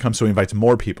people don't want to come, so he invites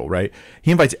more people, right?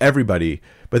 He invites everybody,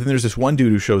 but then there's this one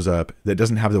dude who shows up that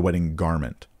doesn't have the wedding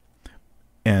garment.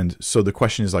 And so the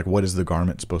question is like, what is the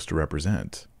garment supposed to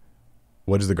represent?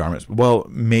 What is the garment? Well,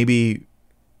 maybe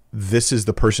this is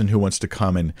the person who wants to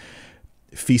come and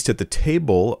feast at the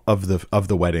table of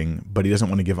the wedding, but he doesn't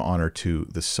want to give honor to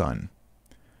the son.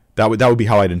 That would be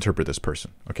how I'd interpret this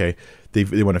person. Okay,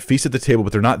 they want to feast at the table,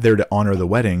 but they're not there to honor the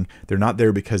wedding. They're not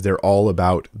there because they're all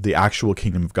about the actual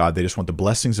kingdom of God. They just want the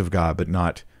blessings of God, but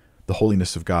not the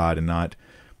holiness of God, and not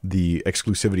the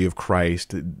exclusivity of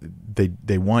Christ.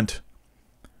 They want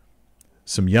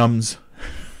some yums,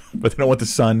 but they don't want the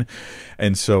son.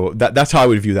 And so that's how I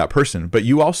would view that person. But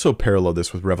you also parallel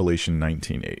this with Revelation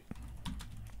 19:8.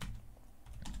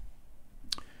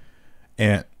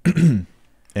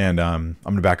 And I'm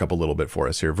going to back up a little bit for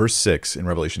us here. Verse 6 in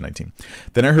Revelation 19.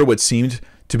 "Then I heard what seemed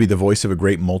to be the voice of a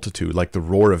great multitude, like the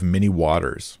roar of many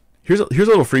waters." Here's a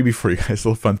little freebie for you guys, a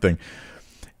little fun thing.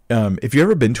 If you've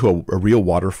ever been to a real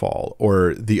waterfall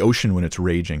or the ocean when it's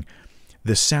raging,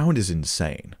 the sound is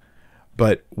insane.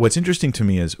 But what's interesting to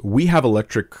me is we have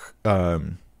electric,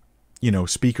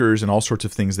 speakers and all sorts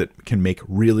of things that can make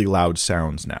really loud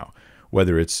sounds now,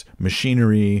 whether it's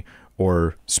machinery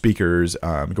or speakers,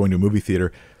 going to a movie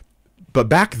theater. But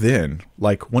back then,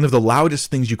 like, one of the loudest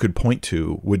things you could point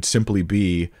to would simply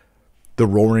be the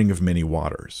roaring of many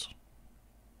waters.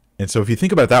 And so if you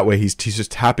think about it that way, he's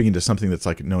just tapping into something that's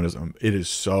like known as, it is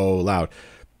so loud.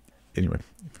 Anyway,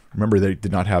 remember they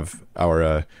did not have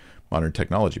our modern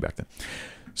technology back then.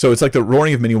 So it's like the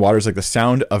roaring of many waters, like the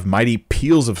sound of mighty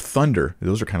peals of thunder.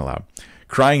 Those are kind of loud.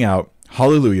 Crying out,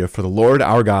 "Hallelujah, for the Lord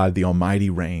our God, the Almighty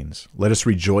reigns. Let us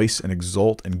rejoice and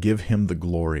exult and give him the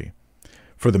glory.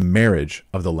 For the marriage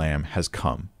of the Lamb has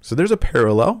come." So there's a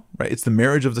parallel, right? It's the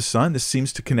marriage of the Son. This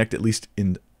seems to connect, at least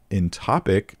in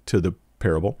topic, to the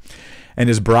parable. "And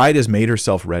his bride has made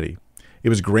herself ready. It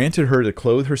was granted her to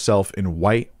clothe herself in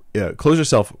white, clothe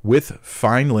herself with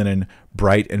fine linen,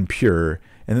 bright and pure."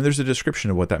 And then there's a description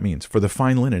of what that means. "For the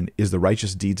fine linen is the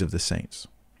righteous deeds of the saints."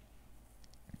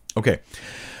 Okay.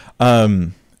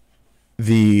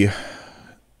 The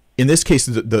in this case,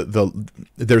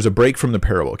 there's a break from the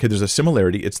parable. Okay, there's a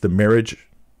similarity. It's the marriage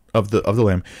of the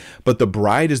lamb, but the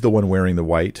bride is the one wearing the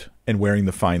white and wearing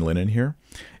the fine linen here.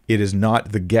 It is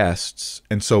not the guests,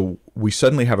 and so we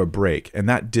suddenly have a break, and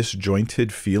that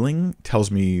disjointed feeling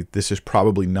tells me this is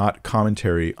probably not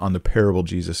commentary on the parable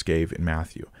Jesus gave in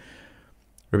Matthew,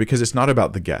 right? Because it's not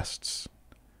about the guests.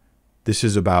 This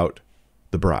is about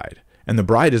the bride, and the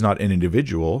bride is not an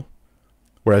individual,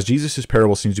 whereas Jesus'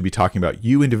 parable seems to be talking about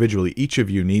you individually. Each of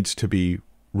you needs to be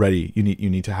ready. You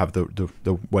need to have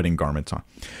the wedding garments on.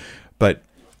 But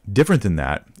different than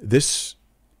that, this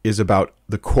is about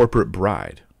the corporate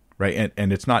bride, right?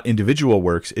 And it's not individual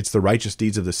works. It's the righteous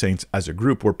deeds of the saints as a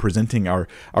group. We're presenting our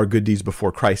good deeds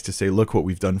before Christ to say, look what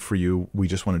we've done for you. We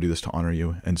just want to do this to honor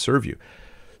you and serve you.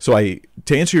 So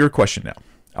to answer your question now,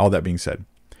 all that being said,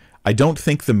 I don't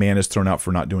think the man is thrown out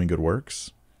for not doing good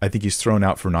works. I think he's thrown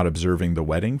out for not observing the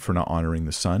wedding, for not honoring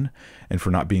the son, and for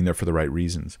not being there for the right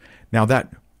reasons. Now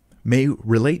that may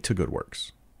relate to good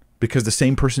works, because the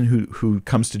same person who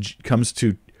comes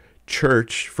to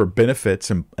church for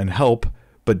benefits and help,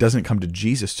 but doesn't come to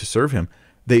Jesus to serve him,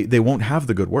 they won't have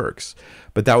the good works.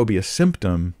 But that would be a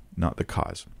symptom, not the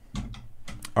cause.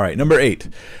 All right, number 8.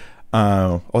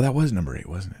 That was number 8,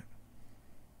 wasn't it?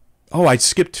 Oh, I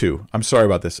skipped 2. I'm sorry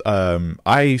about this.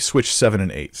 I switched 7 and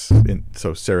 8s.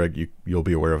 So, Sarah, you'll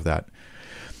be aware of that.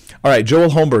 All right, Joel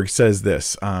Holmberg says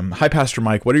this. Hi, Pastor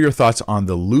Mike. What are your thoughts on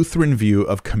the Lutheran view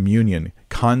of communion,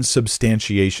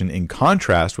 consubstantiation, in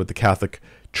contrast with the Catholic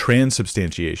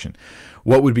transubstantiation?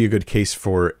 What would be a good case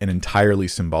for an entirely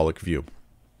symbolic view?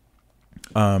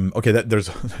 Okay,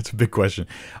 that's a big question.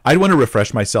 I'd want to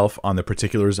refresh myself on the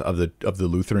particulars of the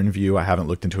Lutheran view. I haven't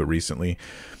looked into it recently.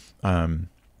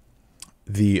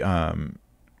 The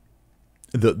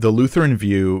Lutheran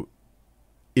view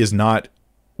is not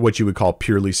what you would call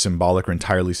purely symbolic or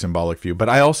entirely symbolic view, but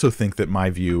I also think that my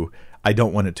view, I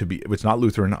don't want it to be, it's not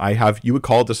Lutheran. You would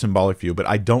call it the symbolic view, but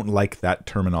I don't like that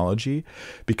terminology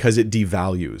because it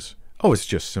devalues. Oh, it's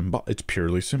just it's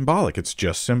purely symbolic. It's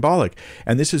just symbolic.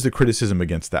 And this is the criticism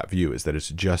against that view, is that it's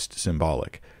just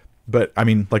symbolic. But I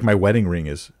mean, like my wedding ring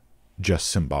is just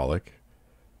symbolic,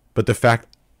 but the fact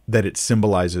that it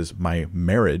symbolizes my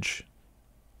marriage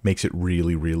makes it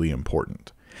really, really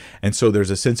important. And so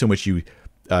there's a sense in which the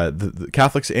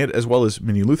Catholics and as well as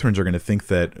many Lutherans are going to think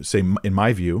that, say, in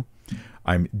my view,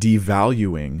 I'm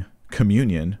devaluing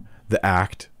communion, the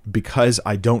act, because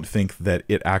I don't think that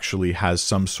it actually has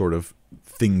some sort of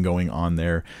thing going on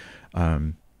there.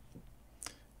 That,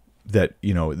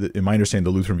 in my understanding,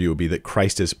 the Lutheran view would be that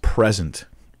Christ is present.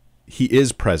 He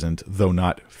is present, though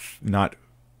not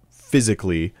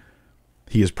physically.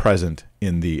 He is present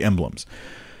in the emblems.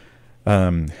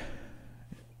 And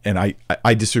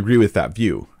I disagree with that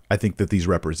view. I think that these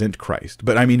represent Christ.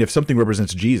 But I mean, if something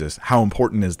represents Jesus, how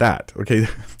important is that? Okay.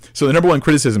 So the number one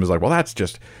criticism is like, well, that's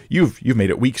just, you've made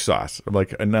it weak sauce. I'm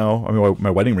like, no, I mean, my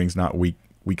wedding ring's not weak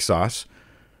sauce.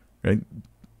 Right.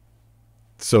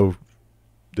 So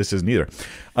this isn't either.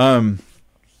 Now,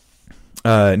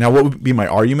 what would be my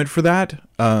argument for that?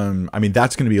 I mean,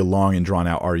 that's going to be a long and drawn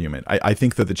out argument. I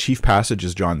think that the chief passage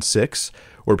is John 6,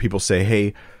 where people say,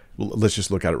 hey, let's just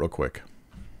look at it real quick.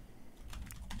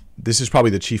 This is probably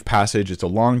the chief passage. It's a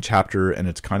long chapter, and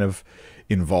it's kind of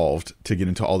involved to get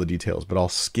into all the details, but I'll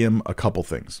skim a couple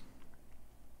things.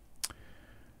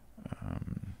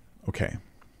 Okay.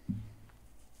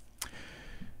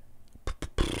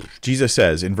 Jesus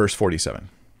says in verse 47,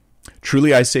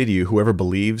 "Truly I say to you, whoever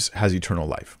believes has eternal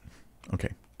life." Okay,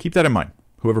 keep that in mind.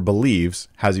 Whoever believes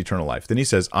has eternal life. Then he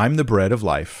says, "I'm the bread of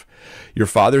life. Your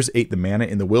fathers ate the manna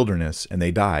in the wilderness, and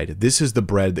they died. This is the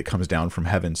bread that comes down from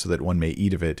heaven, so that one may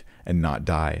eat of it and not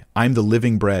die. I'm the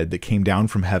living bread that came down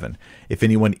from heaven. If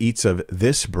anyone eats of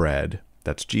this bread,"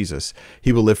 that's Jesus,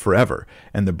 "he will live forever.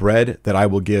 And the bread that I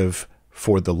will give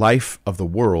for the life of the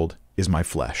world is my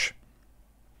flesh."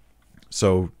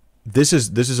 So this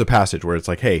is a passage where it's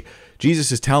like, hey,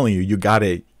 Jesus is telling you got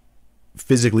to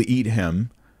physically eat him.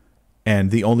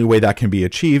 And the only way that can be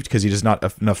achieved, because he does not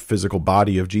enough physical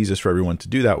body of Jesus for everyone to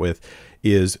do that with,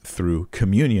 is through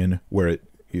communion, where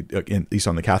at least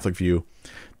on the Catholic view,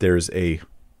 there's a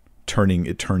turning,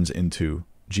 it turns into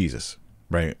Jesus,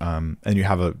 right? And you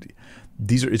have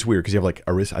it's weird because you have like,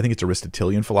 I think it's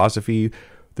Aristotelian philosophy.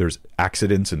 There's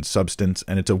accidents and substance,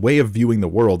 and it's a way of viewing the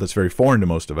world that's very foreign to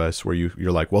most of us, where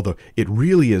you're like, well, it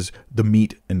really is the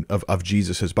meat of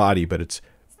Jesus's body, but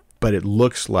it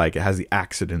looks like it has the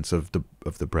accidents of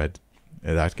the bread.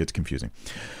 And that gets confusing.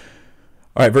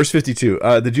 All right, verse 52.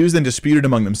 The Jews then disputed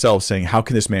among themselves, saying, "How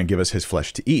can this man give us his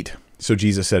flesh to eat?" So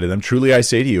Jesus said to them, "Truly I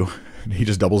say to you," he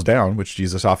just doubles down, which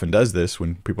Jesus often does this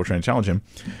when people are trying to challenge him,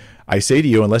 I say to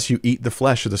you, unless you eat the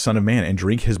flesh of the Son of Man and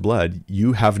drink his blood,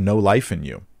 you have no life in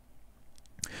you.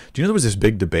 Do you know there was this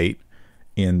big debate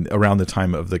around the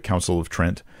time of the Council of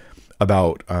Trent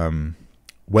about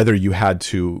whether you had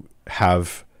to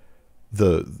have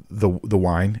the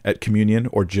wine at communion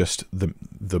or just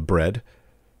the bread,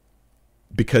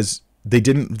 because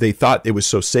they thought it was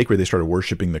so sacred. They started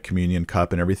worshiping the communion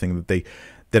cup and everything that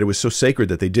it was so sacred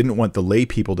that they didn't want the lay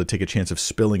people to take a chance of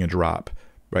spilling a drop.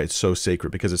 Right, it's so sacred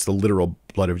because it's the literal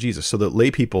blood of Jesus. So the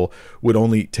lay people would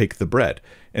only take the bread,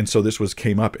 and so this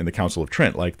came up in the Council of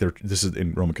Trent. Like this is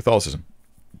in Roman Catholicism.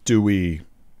 Is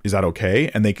that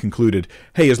okay? And they concluded,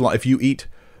 hey, if you eat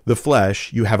the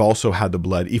flesh, you have also had the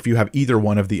blood. If you have either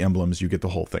one of the emblems, you get the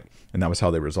whole thing. And that was how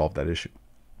they resolved that issue.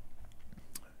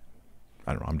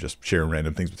 I don't know. I'm just sharing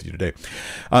random things with you today.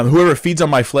 Whoever feeds on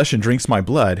my flesh and drinks my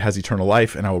blood has eternal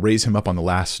life, and I will raise him up on the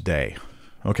last day.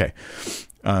 Okay.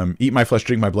 Eat my flesh,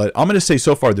 drink my blood. I'm going to say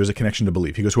so far there's a connection to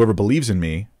belief. He goes, whoever believes in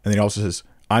me, and then he also says,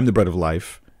 I'm the bread of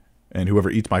life, and whoever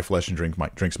eats my flesh and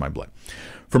drinks my blood.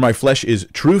 For my flesh is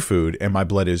true food, and my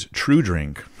blood is true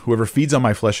drink. Whoever feeds on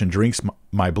my flesh and drinks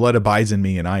my blood abides in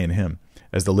me, and I in him.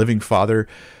 As the living Father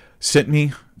sent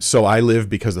me, so I live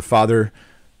because of the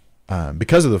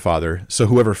Father. So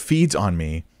whoever feeds on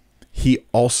me, he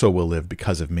also will live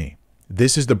because of me.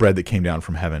 This is the bread that came down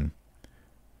from heaven.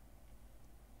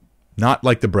 Not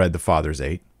like the bread the fathers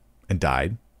ate and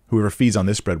died. Whoever feeds on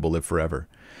this bread will live forever.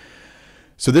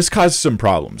 So this caused some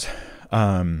problems.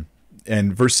 And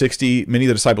verse 60, many of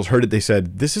the disciples heard it. They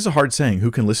said, this is a hard saying. Who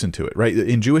can listen to it? Right?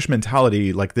 In Jewish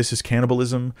mentality, like this is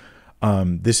cannibalism.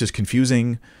 This is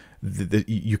confusing.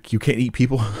 You can't eat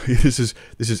people. This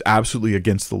is absolutely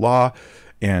against the law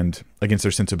and against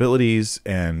their sensibilities.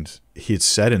 And he had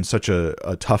said in such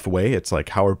a tough way. It's like,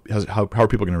 how are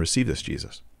people going to receive this,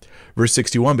 Jesus? Verse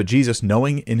 61, but Jesus,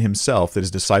 knowing in himself that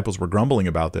his disciples were grumbling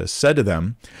about this, said to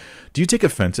them, do you take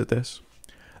offense at this?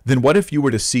 Then what if you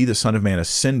were to see the Son of Man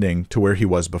ascending to where he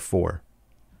was before?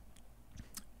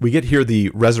 We get here the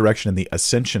resurrection and the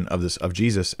ascension of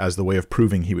Jesus as the way of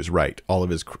proving he was right. All of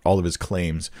his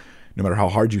claims, no matter how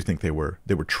hard you think they were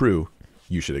true,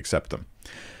 you should accept them.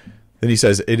 Then he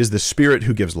says, it is the Spirit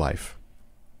who gives life.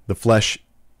 The flesh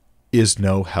is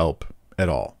no help at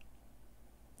all.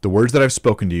 The words that I've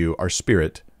spoken to you are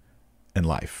spirit and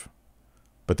life,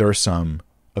 but there are some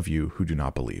of you who do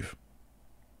not believe.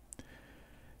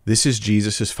 This is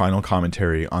Jesus' final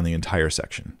commentary on the entire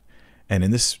section. And in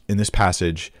this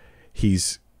passage,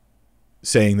 he's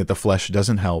saying that the flesh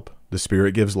doesn't help, the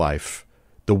Spirit gives life.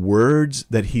 The words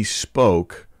that he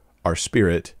spoke are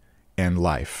spirit and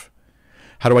life.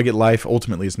 How do I get life?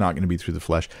 Ultimately, it's not going to be through the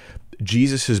flesh.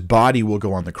 Jesus' body will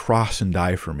go on the cross and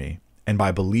die for me. And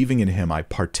by believing in him, I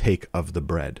partake of the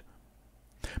bread.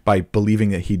 By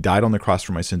believing that he died on the cross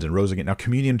for my sins and rose again. Now,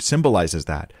 communion symbolizes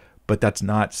that, but that's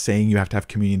not saying you have to have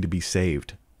communion to be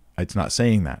saved. It's not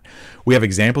saying that. We have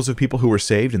examples of people who were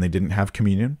saved and they didn't have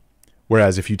communion.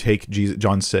 Whereas if you take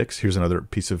John 6, here's another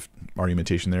piece of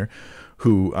argumentation there,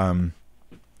 if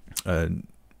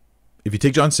you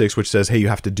take John 6, which says, hey, you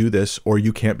have to do this or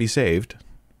you can't be saved,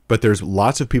 but there's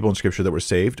lots of people in Scripture that were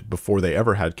saved before they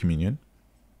ever had communion,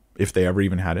 if they ever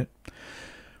even had it.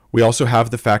 We also have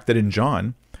the fact that in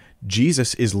John,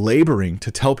 Jesus is laboring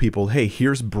to tell people, hey,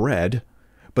 here's bread,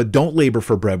 but don't labor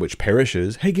for bread which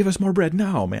perishes. Hey, give us more bread.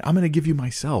 No, man, I'm going to give you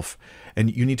myself.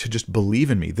 And you need to just believe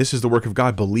in me. This is the work of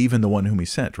God. Believe in the one whom he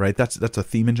sent, right? That's a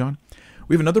theme in John.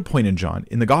 We have another point in John.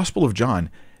 In the Gospel of John,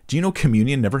 do you know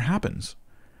communion never happens?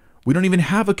 We don't even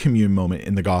have a communion moment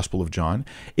in the Gospel of John.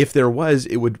 If there was,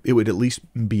 it would at least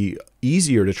be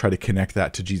easier to try to connect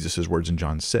that to Jesus' words in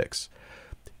John 6.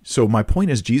 So my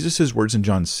point is, Jesus' words in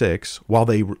John 6, while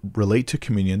they relate to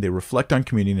communion, they reflect on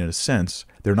communion in a sense,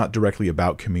 they're not directly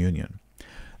about communion.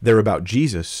 They're about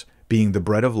Jesus being the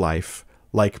bread of life,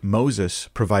 like Moses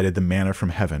provided the manna from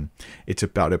heaven. It's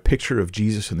about a picture of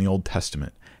Jesus in the Old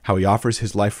Testament, how he offers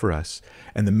his life for us,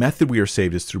 and the method we are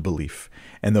saved is through belief.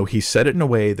 And though he said it in a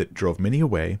way that drove many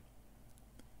away,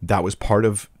 that was part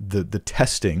of the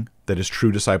testing that his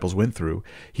true disciples went through.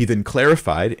 He then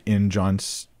clarified in John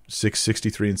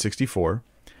 6:63 and 64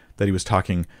 that he was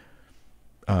talking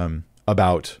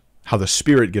about how the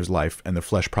Spirit gives life and the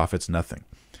flesh profits nothing.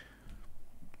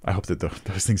 I hope that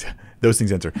those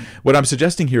things answer. What I'm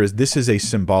suggesting here is this is a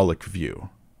symbolic view.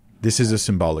 This is a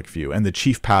symbolic view, and the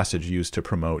chief passage used to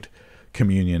promote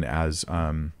communion as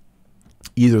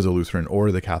either the Lutheran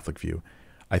or the Catholic view,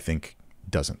 I think,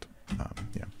 doesn't.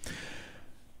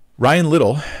 Ryan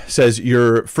Little says,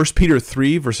 your 1 Peter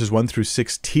 3, verses 1 through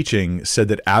 6 teaching said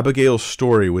that Abigail's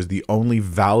story was the only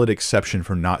valid exception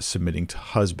for not submitting to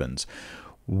husbands.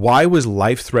 Why was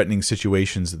life-threatening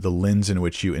situations the lens in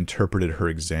which you interpreted her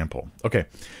example? Okay.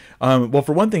 Well,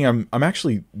 for one thing, I'm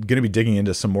actually going to be digging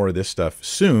into some more of this stuff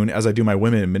soon as I do my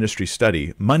women in ministry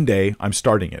study. Monday, I'm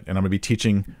starting it, and I'm going to be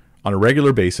teaching on a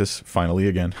regular basis, finally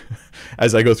again,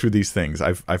 as I go through these things.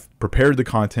 I've prepared the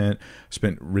content,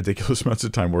 spent ridiculous amounts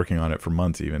of time working on it for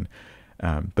months even,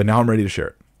 but now I'm ready to share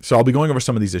it. So I'll be going over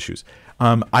some of these issues.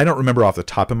 I don't remember off the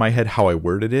top of my head how I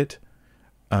worded it.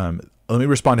 Let me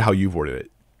respond to how you've worded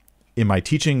it. In my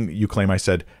teaching, you claim I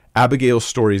said, Abigail's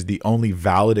story is the only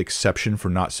valid exception for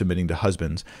not submitting to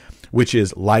husbands, which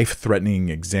is life-threatening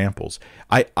examples.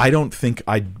 I don't think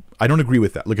I don't agree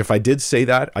with that. Look, if I did say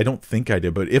that, I don't think I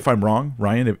did. But if I'm wrong,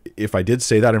 Ryan, if I did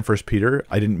say that in 1 Peter,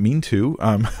 I didn't mean to.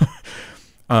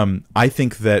 I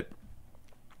think that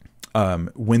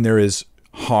when there is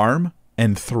harm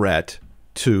and threat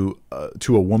to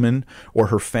a woman or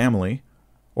her family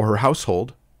or her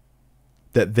household,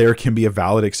 that there can be a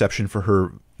valid exception for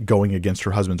her going against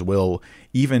her husband's will,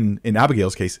 even in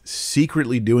Abigail's case,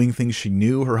 secretly doing things she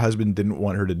knew her husband didn't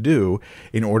want her to do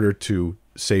in order to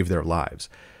save their lives.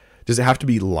 Does it have to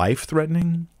be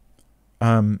life-threatening?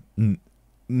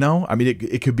 No. I mean,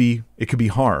 it could be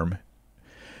harm.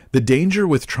 The danger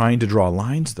with trying to draw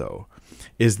lines, though,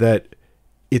 is that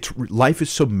life is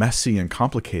so messy and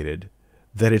complicated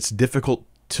that it's difficult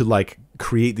to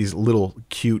create these little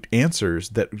cute answers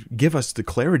that give us the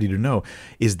clarity to know,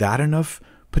 is that enough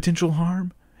potential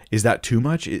harm? Is that too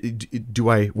much?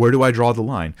 Where do I draw the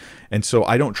line? And so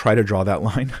I don't try to draw that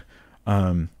line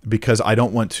because I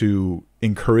don't want to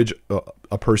encourage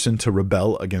a person to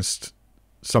rebel against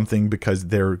something because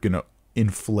they're going to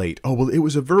inflate. Oh, well, it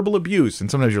was a verbal abuse. And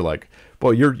sometimes you're like,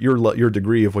 well, your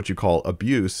degree of what you call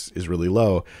abuse is really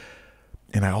low.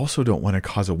 And I also don't want to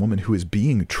cause a woman who is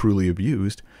being truly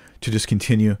abused to just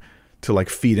continue to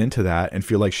feed into that and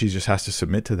feel like she just has to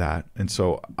submit to that. And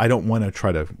so I don't want to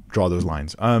try to draw those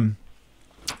lines.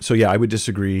 So yeah, I would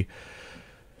disagree.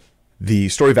 The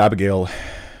story of Abigail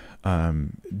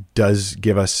does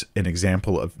give us an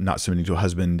example of not submitting to a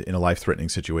husband in a life-threatening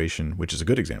situation, which is a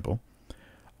good example.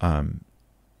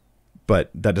 But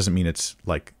that doesn't mean it's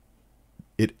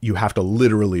you have to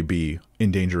literally be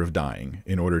in danger of dying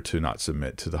in order to not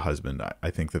submit to the husband.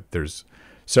 I think that there's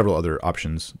several other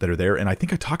options that are there, and I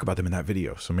think I talk about them in that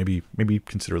video. So maybe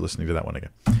consider listening to that one again.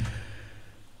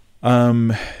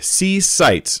 C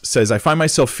Sites says, I find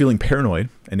myself feeling paranoid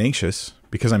and anxious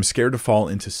because I'm scared to fall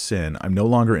into sin. I'm no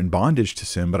longer in bondage to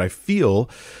sin, but I feel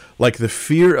like the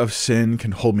fear of sin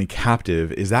can hold me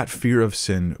captive. Is that fear of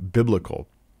sin biblical?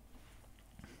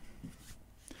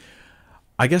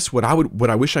 I guess what I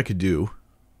wish I could do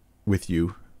with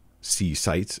you, C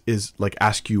Sites, is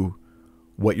ask you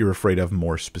what you're afraid of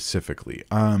more specifically.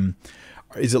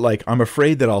 Is it I'm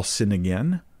afraid that I'll sin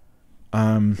again?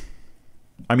 I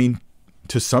mean,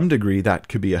 to some degree, that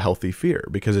could be a healthy fear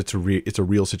because it's a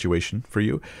real situation for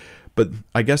you. But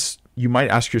I guess you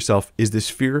might ask yourself, is this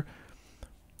fear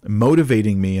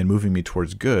motivating me and moving me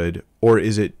towards good? Or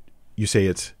is it, you say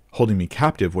it's holding me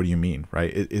captive? What do you mean,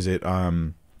 right?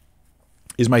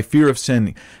 Is my fear of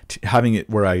sin having it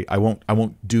where I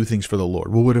won't do things for the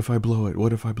Lord? Well, what if I blow it?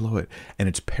 What if I blow it? And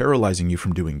it's paralyzing you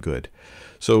from doing good.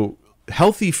 So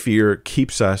healthy fear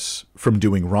keeps us from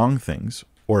doing wrong things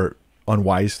or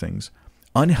unwise things.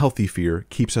 Unhealthy fear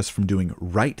keeps us from doing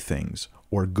right things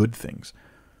or good things.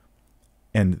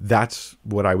 And that's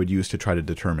what I would use to try to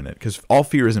determine it, because all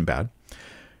fear isn't bad.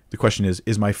 The question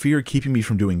is my fear keeping me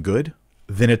from doing good?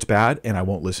 Then it's bad and I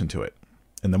won't listen to it.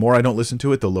 And the more I don't listen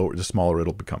to it, the smaller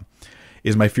it'll become.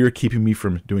 Is my fear keeping me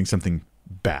from doing something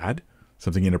bad,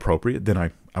 something inappropriate? Then I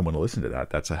want to listen to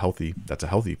that. That's a healthy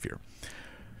fear.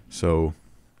 So,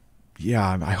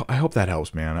 yeah, I hope that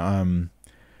helps, man.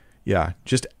 Yeah,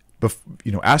 just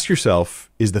ask yourself: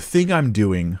 is the thing I'm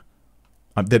doing,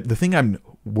 the thing I'm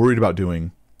worried about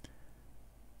doing,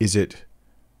 is it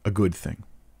a good thing?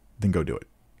 Then go do it.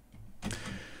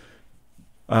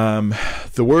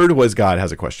 The Word Was God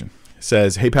has a question.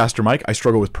 Says, hey, Pastor Mike, I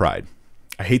struggle with pride.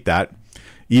 I hate that.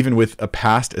 Even with a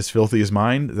past as filthy as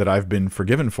mine that I've been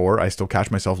forgiven for, I still catch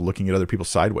myself looking at other people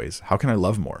sideways. How can I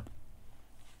love more?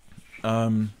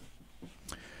 When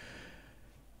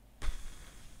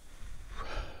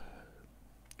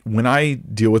I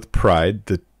deal with pride,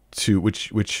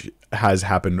 which has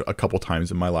happened a couple times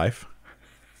in my life,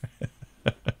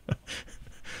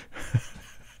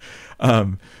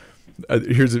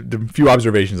 here's a few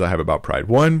observations I have about pride.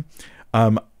 One,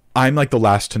 I'm the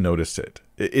last to notice it.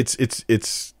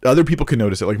 It's other people can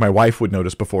notice it. My wife would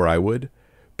notice before I would,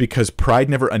 because pride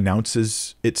never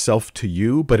announces itself to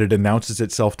you, but it announces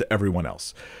itself to everyone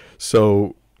else.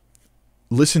 So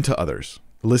listen to others.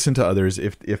 Listen to others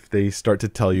if they start to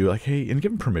tell you, like, hey, and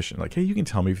give them permission. Like, hey, you can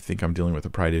tell me if you think I'm dealing with a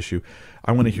pride issue.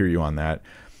 I want to hear you on that.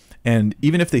 And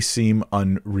even if they seem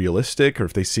unrealistic or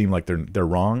if they seem like they're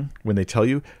wrong when they tell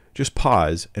you, just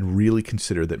pause and really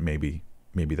consider that maybe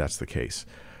that's the case.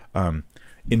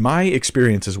 In my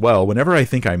experience as well, whenever I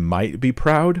think I might be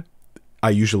proud,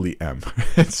 I usually am.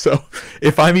 So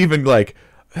if I'm even like,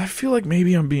 I feel like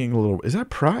maybe I'm being a little, is that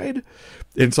pride?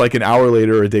 It's like an hour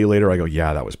later or a day later, I go,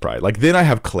 yeah, that was pride. Like then I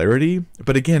have clarity,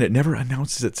 but again, it never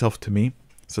announces itself to me.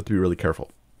 So I have to be really careful.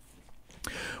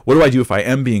 What do I do if I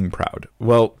am being proud?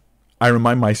 Well, I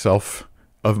remind myself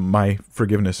of my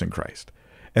forgiveness in Christ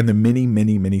and the many,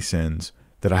 many, many sins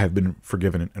that I have been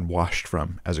forgiven and washed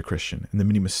from as a Christian, and the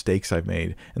many mistakes I've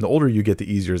made. And the older you get,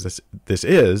 the easier this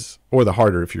is, or the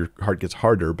harder if your heart gets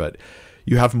harder, but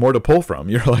you have more to pull from.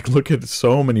 You're like, look at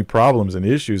so many problems and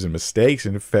issues and mistakes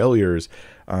and failures.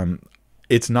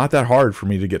 It's not that hard for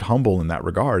me to get humble in that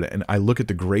regard. And I look at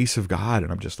the grace of God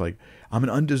and I'm just like, I'm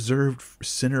an undeserved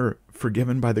sinner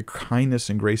forgiven by the kindness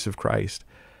and grace of Christ.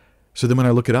 So then when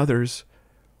I look at others,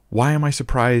 why am I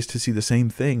surprised to see the same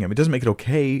thing? I mean, it doesn't make it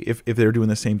okay if they're doing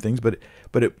the same things, but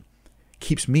it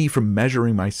keeps me from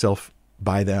measuring myself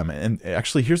by them. And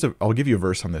actually, I'll give you a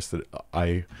verse on this that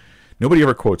nobody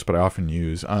ever quotes, but I often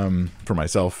use for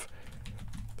myself.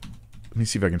 Let me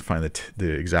see if I can find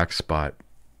the exact spot.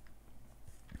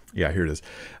 Yeah, here it is.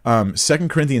 2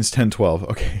 Corinthians 10:12.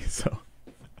 Okay, so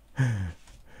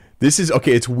this is,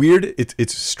 okay, it's weird.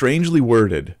 It's strangely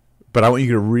worded, but I want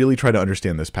you to really try to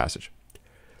understand this passage.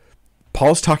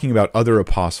 Paul's talking about other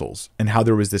apostles and how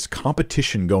there was this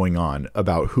competition going on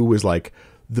about who was like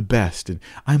the best. And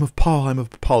I'm of Paul, I'm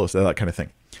of Apollos, that kind of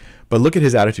thing. But look at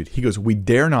his attitude. He goes, we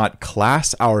dare not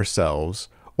class ourselves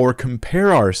or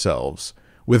compare ourselves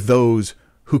with those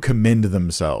who commend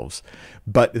themselves.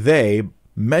 But they,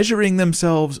 measuring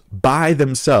themselves by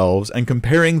themselves and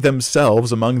comparing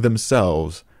themselves among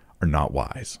themselves, are not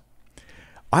wise.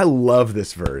 I love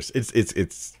this verse. It's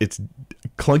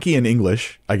clunky in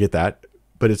English. I get that,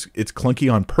 but it's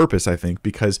clunky on purpose, I think,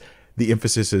 because the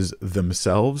emphasis is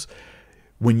themselves.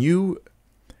 When you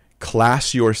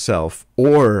class yourself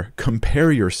or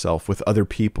compare yourself with other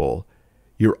people,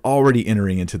 you're already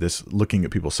entering into this looking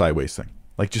at people sideways thing.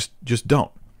 Like just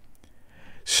don't.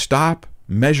 Stop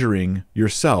measuring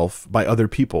yourself by other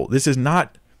people. This is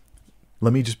not,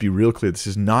 let me just be real clear, this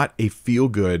is not a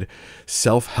feel-good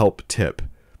self-help tip.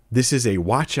 This is a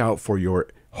watch out for your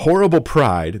horrible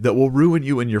pride that will ruin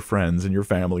you and your friends and your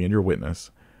family and your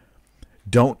witness.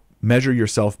 Don't measure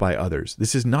yourself by others.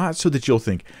 This is not so that you'll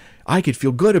think, I could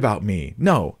feel good about me.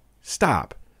 No,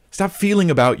 stop. Stop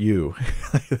feeling about you.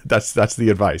 That's the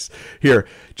advice. Here,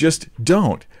 just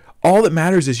don't. All that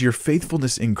matters is your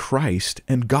faithfulness in Christ,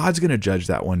 and God's going to judge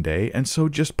that one day. And so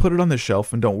just put it on the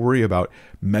shelf and don't worry about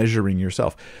measuring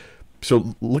yourself.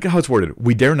 So look at how it's worded.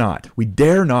 We dare not. We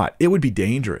dare not. It would be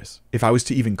dangerous if I was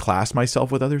to even class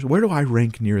myself with others. Where do I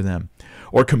rank near them?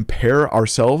 Or compare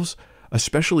ourselves,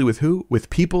 especially with who?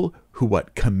 With people who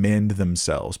commend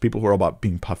themselves. People who are all about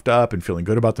being puffed up and feeling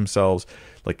good about themselves,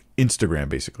 like Instagram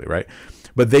basically, right?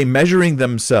 But they measuring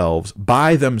themselves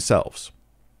by themselves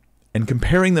and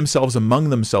comparing themselves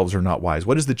among themselves are not wise.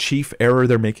 What is the chief error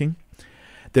they're making?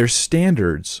 Their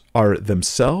standards are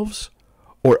themselves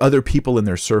or other people in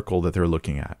their circle that they're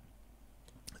looking at.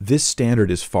 This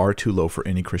standard is far too low for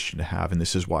any Christian to have, and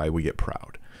this is why we get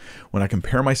proud. When I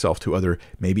compare myself to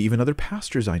maybe even other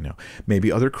pastors I know,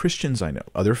 maybe other Christians I know,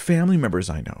 other family members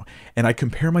I know, and I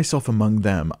compare myself among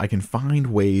them, I can find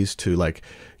ways to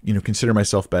consider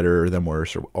myself better or them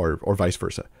worse or vice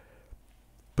versa.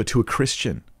 But to a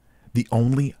Christian, the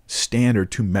only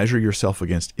standard to measure yourself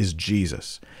against is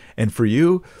Jesus. And for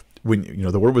you, when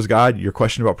the word was God, your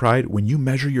question about pride, when you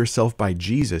measure yourself by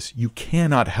Jesus, you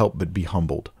cannot help but be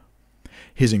humbled.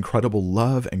 His incredible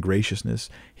love and graciousness,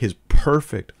 his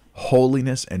perfect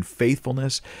holiness and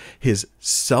faithfulness, his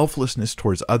selflessness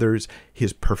towards others,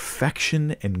 his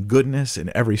perfection and goodness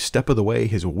in every step of the way,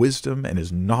 his wisdom and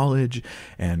his knowledge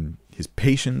and his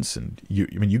patience, and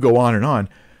you go on and on.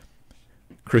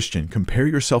 Christian, compare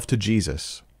yourself to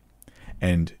Jesus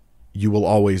and you will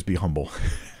always be humble.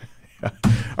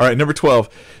 All right, number 12.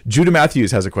 Judah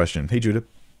Matthews has a question. Hey, Judah.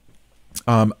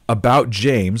 About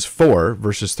James 4,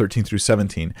 verses 13 through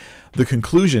 17. The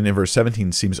conclusion in verse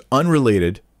 17 seems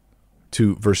unrelated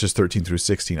to verses 13 through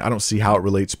 16. I don't see how it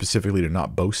relates specifically to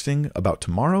not boasting about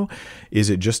tomorrow.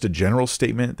 Is it just a general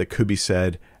statement that could be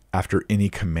said after any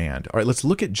command? All right, let's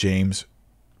look at James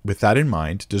with that in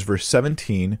mind. Does verse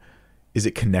 17, is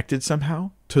it connected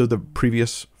somehow to the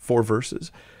previous 4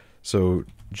 verses? So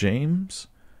James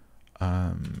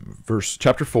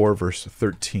chapter 4, verse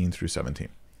 13 through 17.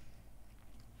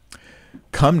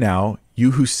 Come now,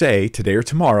 you who say, today or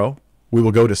tomorrow, we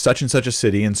will go to such and such a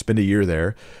city and spend a year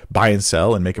there, buy and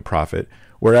sell and make a profit,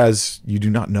 whereas you do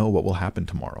not know what will happen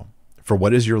tomorrow. For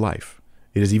what is your life?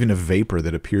 It is even a vapor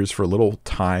that appears for a little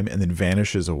time and then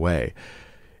vanishes away.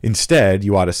 Instead,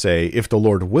 you ought to say, if the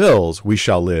Lord wills, we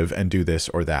shall live and do this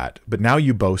or that. But now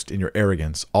you boast in your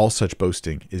arrogance. All such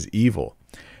boasting is evil.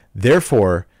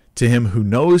 Therefore, to him who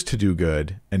knows to do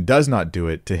good and does not do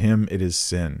it, to him it is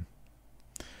sin.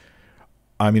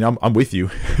 I mean, I'm with you.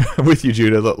 I'm with you,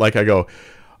 Judah. Like I go,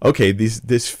 okay,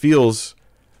 this feels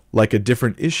like a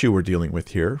different issue we're dealing with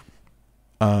here.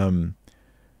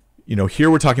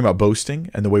 Here we're talking about boasting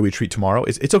and the way we treat tomorrow.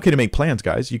 It's okay to make plans,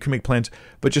 guys. You can make plans,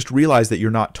 but just realize that you're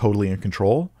not totally in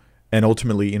control. And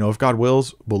ultimately, if God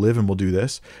wills, we'll live and we'll do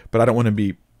this. But I don't want to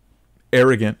be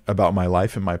arrogant about my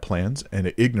life and my plans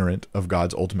and ignorant of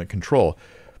God's ultimate control.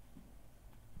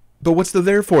 But what's the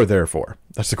therefore?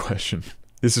 That's the question.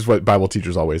 This is what Bible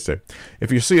teachers always say.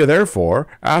 If you see a therefore,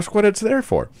 ask what it's there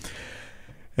for.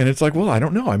 And it's like, well, I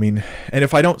don't know. I mean, and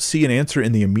if I don't see an answer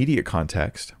in the immediate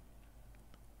context,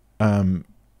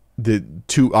 the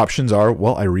two options are,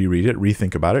 well, I reread it,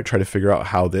 rethink about it, try to figure out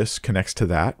how this connects to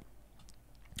that.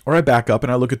 Or I back up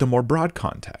and I look at the more broad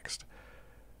context.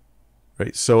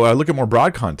 Right? So I look at more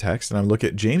broad context and I look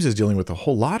at James is dealing with a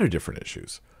whole lot of different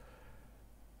issues.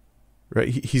 Right?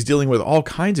 He's dealing with all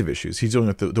kinds of issues. He's dealing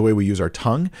with the way we use our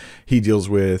tongue. He deals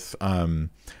with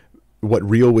what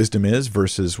real wisdom is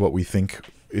versus what we think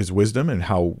is wisdom, and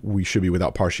how we should be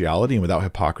without partiality and without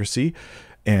hypocrisy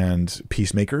and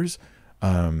peacemakers.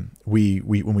 When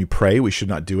we pray, we should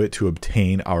not do it to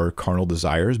obtain our carnal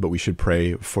desires, but we should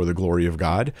pray for the glory of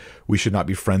God. We should not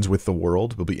be friends with the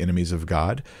world, but be enemies of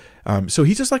God. So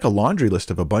he's just like a laundry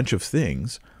list of a bunch of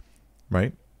things,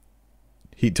 right?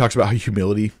 He talks about how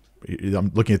humility,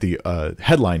 I'm looking at the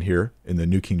headline here in the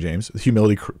New King James,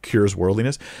 humility cures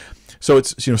worldliness. So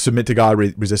it's, submit to God,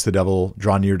 resist the devil,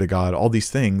 draw near to God, all these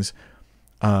things.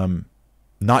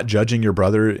 Not judging your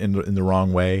brother in the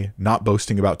wrong way, not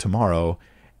boasting about tomorrow.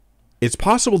 It's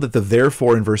possible that the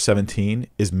therefore in verse 17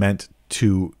 is meant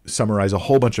to summarize a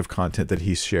whole bunch of content that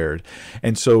he's shared.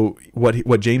 And so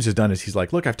what James has done is he's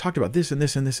like, look, I've talked about this and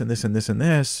this and this and this and this and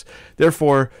this.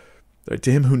 Therefore,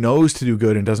 to him who knows to do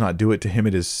good and does not do it, to him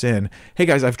it is sin. Hey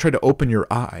guys, I've tried to open your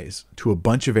eyes to a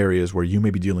bunch of areas where you may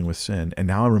be dealing with sin. And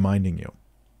now I'm reminding you,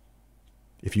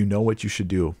 if you know what you should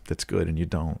do, that's good, and you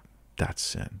don't, that's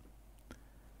sin.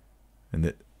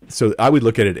 So I would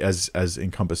look at it as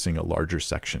encompassing a larger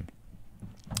section.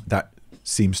 That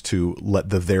seems to let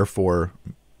the therefore,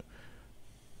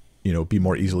 be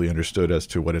more easily understood as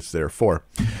to what it's there for.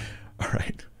 All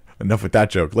right. Enough with that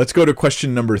joke. Let's go to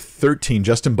question number 13.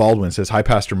 Justin Baldwin says, hi,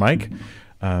 Pastor Mike.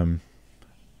 Okay.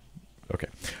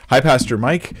 Hi, Pastor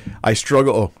Mike. I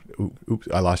struggle. Oh, oops,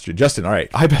 I lost you. Justin. All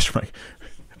right. Hi, Pastor Mike.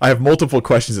 I have multiple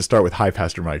questions that start with hi,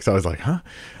 Pastor Mike. So I was like, huh?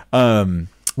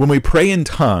 When we pray in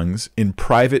tongues in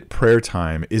private prayer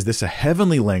time, is this a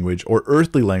heavenly language or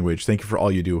earthly language? Thank you for all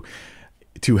you do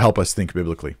to help us think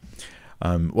biblically.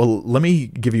 Well, let me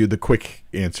give you the quick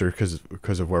answer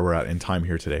because of where we're at in time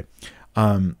here today.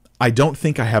 I don't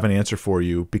think I have an answer for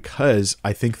you, because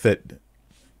I think that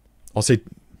let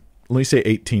me say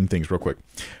 18 things real quick.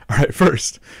 All right.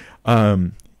 First,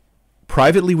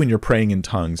 privately, when you're praying in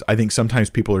tongues, I think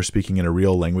sometimes people are speaking in a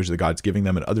real language that God's giving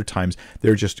them, and other times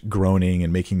they're just groaning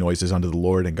and making noises unto the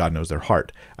Lord, and God knows their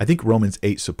heart. I think Romans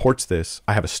 8 supports this.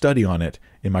 I have a study on it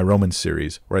in my Romans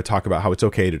series where I talk about how it's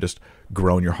okay to just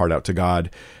groan your heart out to God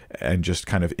and just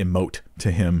kind of emote to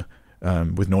him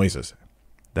with noises.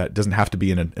 That doesn't have to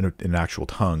be in an actual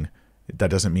tongue. That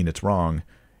doesn't mean it's wrong.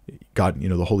 God,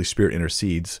 the Holy Spirit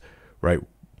intercedes, right,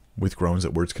 with groans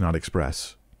that words cannot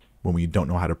express when we don't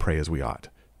know how to pray as we ought.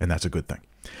 And that's a good thing.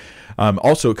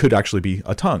 Also, it could actually be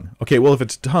a tongue. Okay, well, if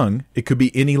it's tongue, it could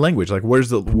be any language. Like,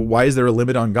 why is there a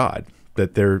limit on God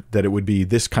that it would be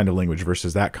this kind of language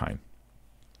versus that kind?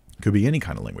 It could be any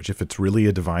kind of language if it's really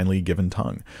a divinely given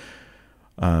tongue.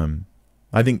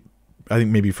 I think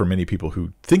maybe for many people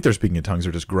who think they're speaking in tongues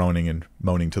are just groaning and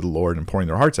moaning to the Lord and pouring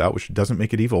their hearts out, which doesn't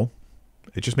make it evil.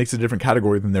 It just makes it a different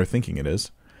category than they're thinking it is.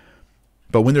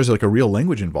 But when there's like a real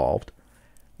language involved,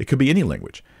 it could be any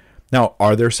language. Now,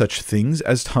 are there such things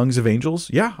as tongues of angels?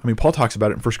 Yeah. I mean, Paul talks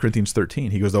about it in 1 Corinthians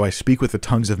 13. He goes, though I speak with the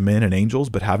tongues of men and angels,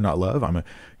 but have not love, I'm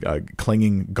a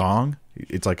clanging gong.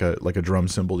 It's like a drum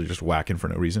cymbal you just whacking for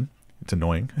no reason. It's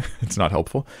annoying. It's not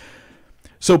helpful.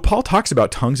 So Paul talks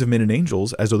about tongues of men and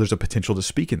angels as though there's a potential to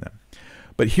speak in them.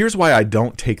 But here's why I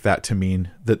don't take that to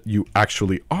mean that you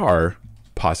actually are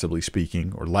possibly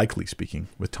speaking or likely speaking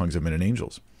with tongues of men and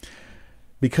angels.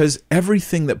 Because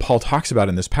everything that Paul talks about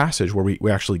in this passage, where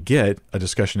we actually get a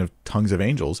discussion of tongues of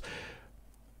angels,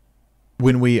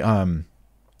 when we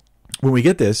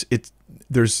get this,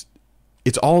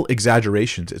 it's all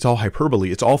exaggerations, it's all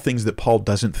hyperbole, it's all things that Paul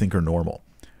doesn't think are normal,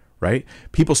 right?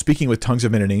 People speaking with tongues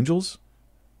of men and angels,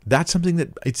 that's something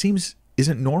that it seems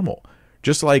isn't normal.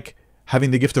 Just like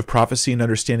having the gift of prophecy and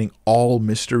understanding all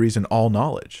mysteries and all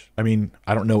knowledge. I mean,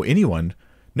 I don't know anyone.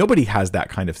 Nobody has that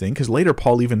kind of thing, because later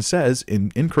Paul even says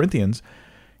in Corinthians,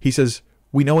 he says,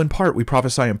 we know in part, we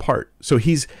prophesy in part. So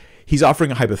he's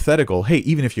offering a hypothetical. Hey,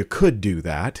 even if you could do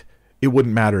that, it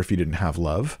wouldn't matter if you didn't have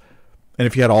love. And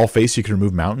if you had all faith, you could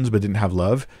remove mountains, but didn't have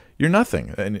love, you're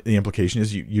nothing. And the implication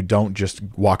is you don't just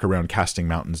walk around casting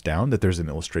mountains down, that there's an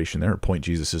illustration there, a point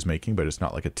Jesus is making, but it's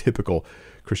not like a typical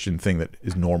Christian thing that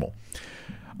is normal.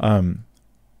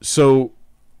 So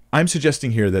I'm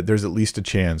suggesting here that there's at least a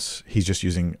chance he's just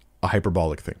using a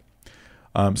hyperbolic thing.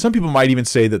 Some people might even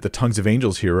say that the tongues of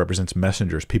angels here represents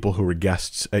messengers, people who were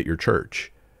guests at your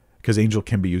church, because angel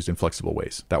can be used in flexible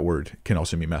ways. That word can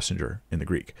also mean messenger in the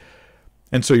Greek.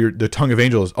 And so the tongue of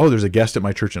angels, there's a guest at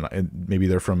my church, and maybe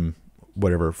they're from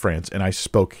whatever, France, and I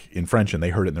spoke in French and they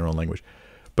heard it in their own language.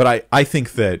 But I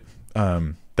think that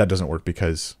that doesn't work,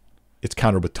 because it's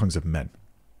countered with tongues of men,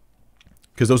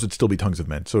 because those would still be tongues of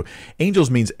men. So angels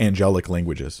means angelic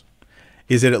languages.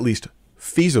 Is it at least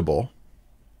feasible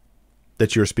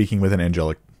that you're speaking with an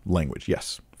angelic language?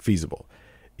 Yes, feasible.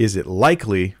 Is it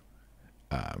likely?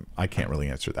 I can't really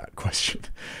answer that question.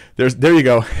 There you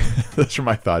go. Those are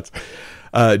my thoughts.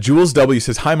 Jules W.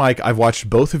 says, hi, Mike. I've watched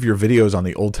both of your videos on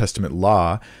the Old Testament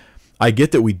law. I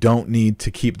get that we don't need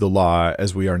to keep the law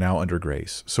as we are now under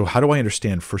grace. So how do I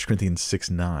understand 1 Corinthians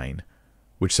 6:9,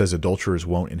 which says adulterers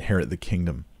won't inherit the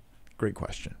kingdom? Great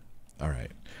question. All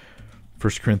right.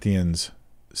 1 Corinthians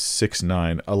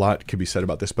 6:9. A lot could be said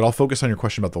about this, but I'll focus on your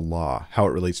question about the law, how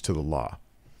it relates to the law.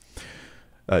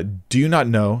 Do you not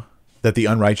know that the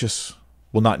unrighteous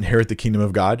will not inherit the kingdom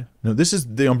of God? No, this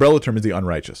is the umbrella term is the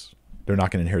unrighteous. They're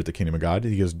not going to inherit the kingdom of God.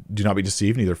 He goes, do not be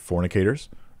deceived, neither fornicators,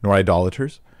 nor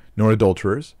idolaters, nor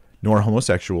adulterers, nor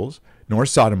homosexuals, nor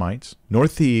sodomites, nor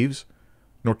thieves,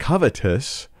 nor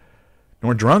covetous,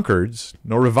 nor drunkards,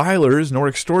 nor revilers, nor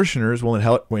extortioners will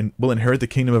inherit the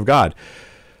kingdom of God.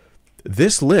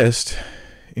 This list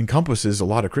encompasses a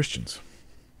lot of Christians.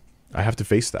 I have to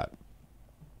face that.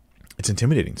 It's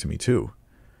intimidating to me too.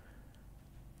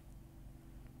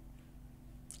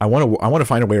 I want to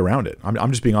find a way around it. I'm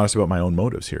just being honest about my own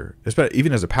motives here.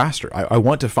 Even as a pastor, I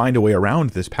want to find a way around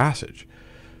this passage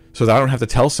so that I don't have to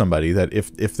tell somebody that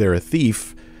if they're a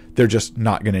thief, they're just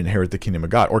not going to inherit the kingdom of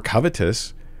God. Or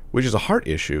covetous, which is a heart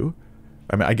issue.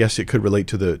 I mean, I guess it could relate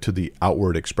to the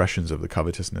outward expressions of the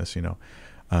covetousness,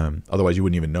 otherwise you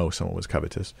wouldn't even know someone was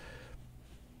covetous.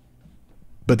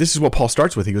 But this is what Paul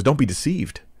starts with. He goes, don't be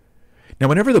deceived. Now,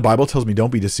 whenever the Bible tells me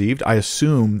don't be deceived, I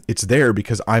assume it's there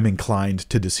because I'm inclined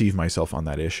to deceive myself on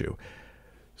that issue.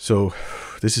 So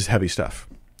this is heavy stuff.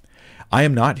 I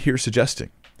am not here suggesting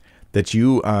that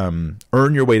you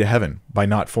earn your way to heaven by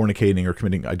not fornicating or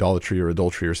committing idolatry or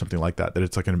adultery or something like that, that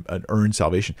it's like an earned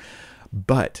salvation.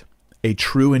 But a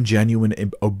true and genuine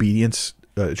obedience,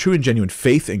 true and genuine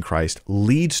faith in Christ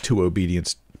leads to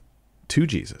obedience to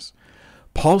Jesus.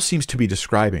 Paul seems to be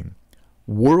describing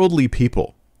worldly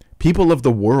people of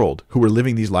the world who are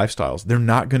living these lifestyles. They're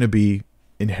not going to be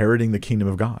inheriting the kingdom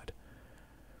of God.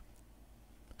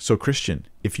 So Christian,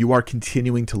 if you are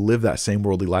continuing to live that same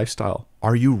worldly lifestyle,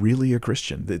 are you really a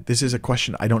Christian? This is a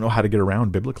question I don't know how to get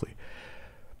around biblically.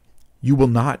 You will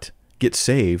not get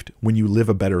saved when you live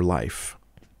a better life.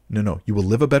 No, you will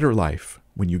live a better life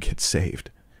when you get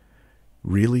saved.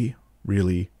 Really,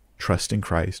 really trust in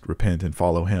Christ, repent, and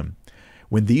follow him.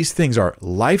 When these things are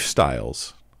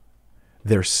lifestyles,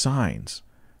 they're signs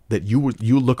that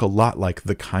you look a lot like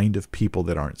the kind of people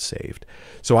that aren't saved.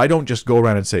 So I don't just go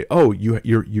around and say, "Oh, you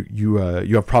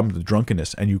have problems with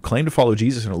drunkenness," and you claim to follow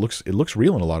Jesus, and it looks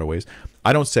real in a lot of ways.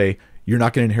 I don't say you're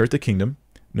not going to inherit the kingdom.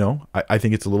 No, I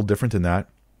think it's a little different than that.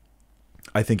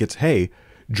 I think it's, hey,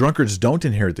 drunkards don't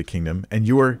inherit the kingdom, and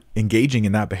you are engaging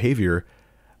in that behavior.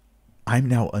 I'm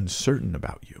now uncertain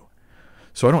about you.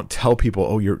 So I don't tell people,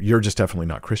 "Oh, you're just definitely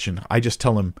not Christian." I just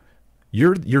tell them,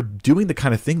 you're doing the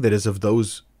kind of thing that is of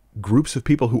those groups of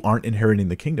people who aren't inheriting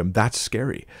the kingdom. That's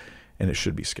scary, and it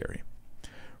should be scary.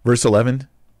 Verse 11,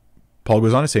 Paul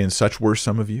goes on to say, "And such were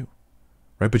some of you."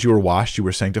 Right? "But you were washed, you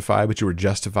were sanctified, but you were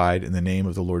justified in the name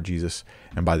of the Lord Jesus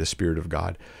and by the Spirit of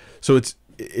God." So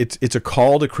it's a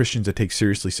call to Christians to take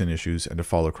seriously sin issues and to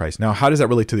follow Christ. Now, how does that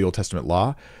relate to the Old Testament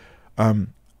law?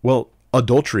 Well,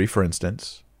 adultery, for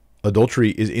instance,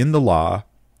 adultery is in the law,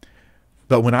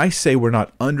 But when I say we're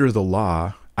not under the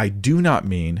law, I do not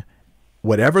mean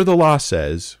whatever the law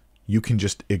says, you can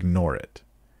just ignore it.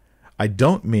 I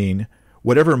don't mean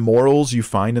whatever morals you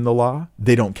find in the law,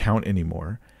 they don't count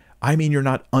anymore. I mean you're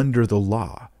not under the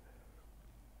law.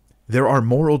 There are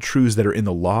moral truths that are in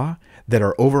the law that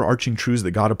are overarching truths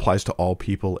that God applies to all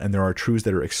people, and there are truths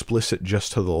that are explicit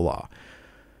just to the law.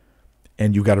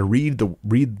 And you got to read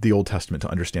the Old Testament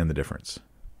to understand the difference.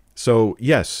 So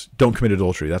yes, don't commit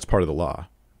adultery. That's part of the law.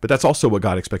 But that's also what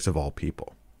God expects of all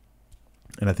people.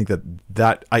 And I think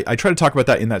that I try to talk about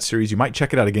that in that series. You might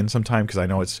check it out again sometime because I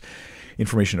know it's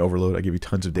information overload. I give you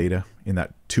tons of data in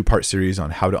that 2-part series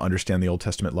on how to understand the Old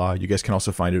Testament law. You guys can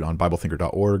also find it on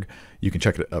BibleThinker.org. You can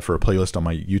check it for a playlist on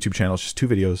my YouTube channel. It's just 2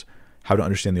 videos, how to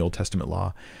understand the Old Testament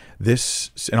law. And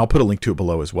I'll put a link to it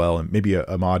below as well. And maybe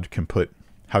a mod can put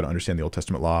how to understand the Old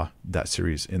Testament law, that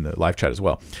series, in the live chat as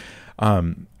well.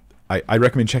 I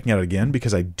recommend checking it out again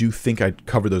because I do think I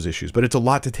cover those issues, but it's a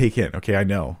lot to take in. Okay, I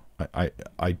know. I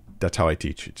that's how I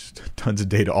teach. It's tons of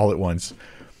data all at once.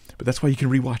 But that's why you can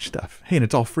rewatch stuff. Hey, and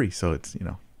it's all free, so it's, it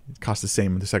costs the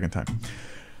same the second time.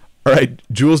 All right,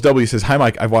 Jules W says, "Hi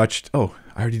Mike, I've watched." Oh,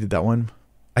 I already did that one.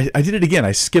 I did it again.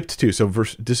 I skipped 2. So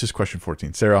this is question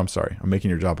 14. Sarah, I'm sorry. I'm making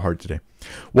your job hard today.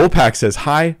 Wolpack says,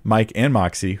 "Hi Mike and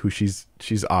Moxie," who she's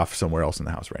off somewhere else in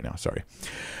the house right now. Sorry.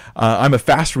 "I'm a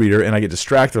fast reader and I get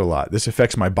distracted a lot. This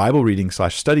affects my Bible reading /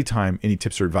 study time. Any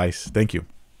tips or advice? Thank you."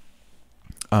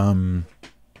 You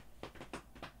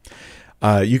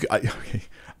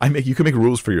can make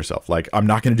rules for yourself. Like, I'm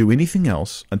not going to do anything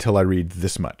else until I read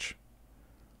this much,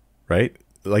 right?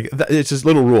 Like, it's this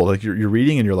little rule. Like, you're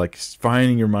reading and you're like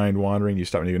finding your mind wandering. You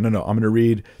stop and you go, no, I'm going to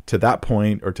read to that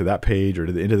point or to that page or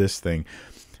to the end of this thing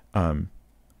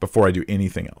before I do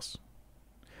anything else.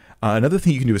 Another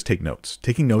thing you can do is take notes.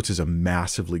 Taking notes is a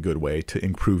massively good way to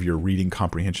improve your reading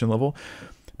comprehension level,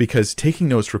 because taking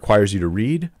notes requires you to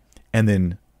read and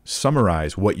then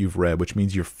summarize what you've read, which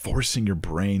means you're forcing your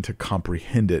brain to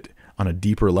comprehend it on a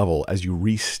deeper level as you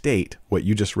restate what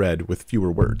you just read with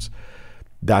fewer words.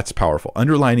 That's powerful.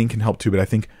 Underlining can help too, but I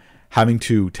think having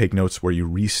to take notes where you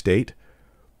restate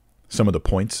some of the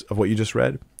points of what you just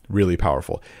read, really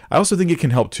powerful. I also think it can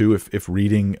help too if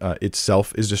reading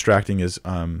itself is distracting, is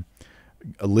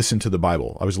listen to the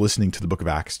Bible. I was listening to the book of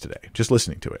Acts today, just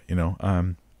listening to it,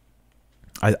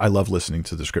 I love listening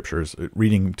to the scriptures,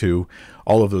 reading too.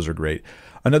 All of those are great.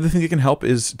 Another thing that can help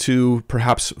is to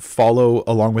perhaps follow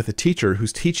along with a teacher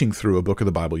who's teaching through a book of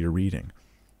the Bible you're reading.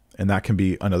 And that can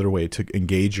be another way to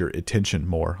engage your attention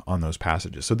more on those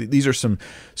passages. So these are some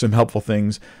helpful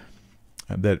things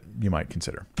that you might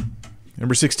consider.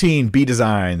 Number 16, B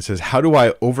Design says, "How do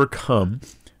I overcome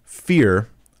fear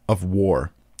of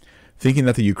war? Thinking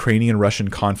that the Ukrainian-Russian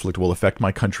conflict will affect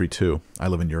my country too. I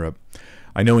live in Europe.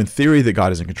 I know in theory that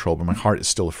God is in control, but my heart is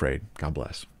still afraid. God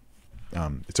bless."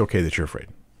 It's okay that you're afraid.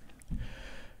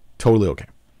 Totally okay.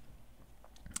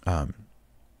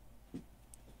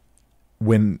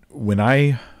 When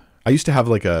I used to have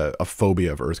like a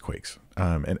phobia of earthquakes,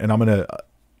 and I'm going to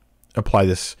apply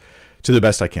this to the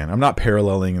best I can. I'm not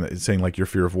paralleling and saying like your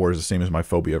fear of war is the same as my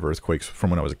phobia of earthquakes from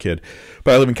when I was a kid,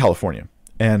 but I live in California,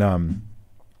 and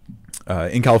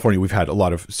in California we've had a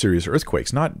lot of serious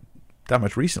earthquakes, not that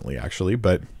much recently actually,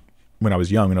 but when I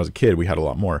was young, when I was a kid, we had a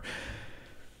lot more.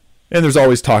 And there's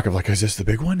always talk of like, is this the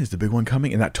big one? Is the big one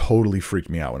coming? And that totally freaked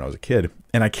me out when I was a kid.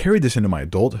 And I carried this into my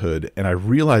adulthood, and I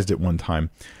realized it one time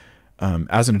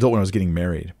as an adult when I was getting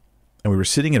married, and we were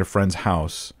sitting at a friend's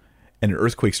house and an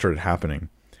earthquake started happening.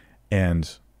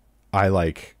 And I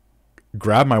like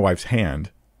grabbed my wife's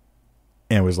hand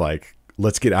and was like,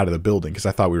 let's get out of the building, because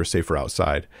I thought we were safer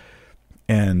outside.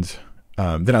 And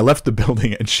then I left the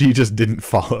building and she just didn't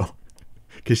follow,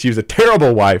 because she was a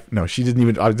terrible wife. No, she didn't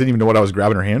even, I didn't even know what I was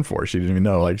grabbing her hand for. She didn't even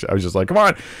know. Like, I was just like, come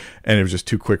on. And it was just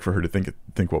too quick for her to think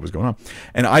what was going on.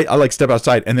 And I like stepped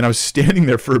outside, and then I was standing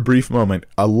there for a brief moment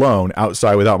alone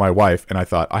outside without my wife. And I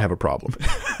thought, I have a problem.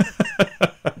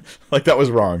 Like, that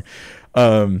was wrong.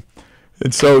 And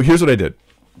so here's what I did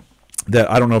that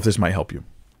I don't know if this might help you.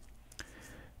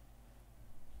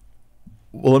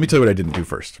 Well, let me tell you what I didn't do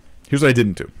first. Here's what I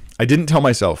didn't do. I didn't tell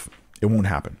myself it won't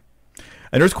happen.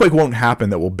 An earthquake won't happen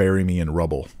that will bury me in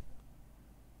rubble,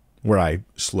 where I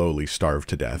slowly starve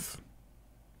to death,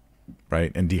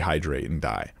 right? And dehydrate and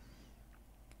die.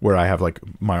 Where I have like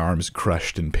my arms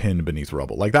crushed and pinned beneath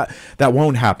rubble. Like that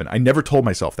won't happen. I never told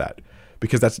myself that,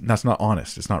 because that's not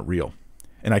honest. It's not real.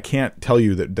 And I can't tell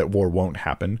you that war won't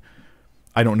happen.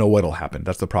 I don't know what'll happen.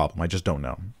 That's the problem. I just don't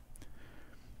know.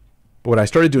 But what I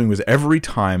started doing was every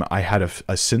time I had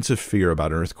a sense of fear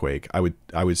about an earthquake,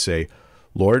 I would say,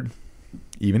 Lord,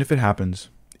 even if it happens,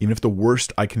 Even if the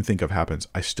worst I can think of happens,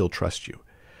 I still trust you.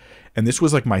 And this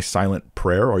was like my silent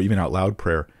prayer or even out loud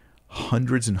prayer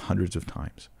hundreds and hundreds of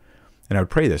times. And I would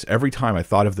pray this every time I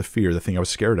thought of the fear, the thing I was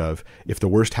scared of. If the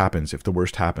worst happens, if that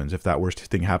worst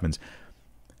thing happens.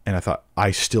 And I thought,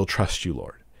 I still trust you,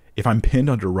 Lord. If I'm pinned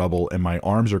under rubble and my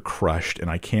arms are crushed and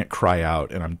I can't cry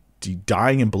out and I'm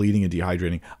dying and bleeding and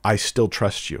dehydrating, I still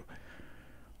trust you.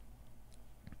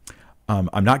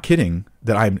 I'm not kidding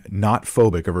that I'm not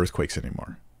phobic of earthquakes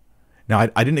anymore. Now,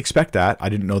 I didn't expect that. I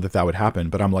didn't know that that would happen,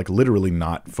 but I'm like literally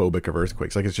not phobic of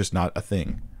earthquakes. Like it's just not a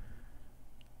thing.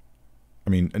 I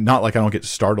mean, not like I don't get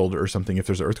startled or something if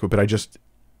there's an earthquake, but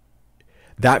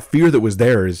that fear that was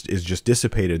there is just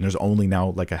dissipated. And there's only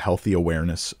now like a healthy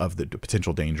awareness of the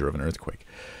potential danger of an earthquake.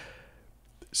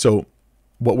 So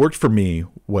what worked for me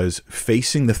was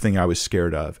facing the thing I was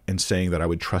scared of and saying that I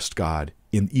would trust God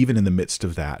even in the midst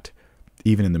of that.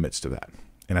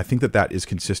 And I think that is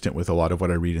consistent with a lot of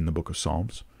what I read in the book of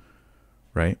Psalms,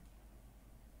 right?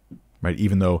 Right.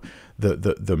 Even though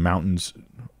the mountains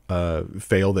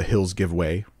fail, the hills give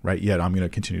way, right? Yet I'm going to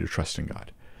continue to trust in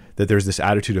God. That there's this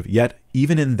attitude of, yet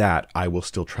even in that, I will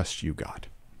still trust you, God.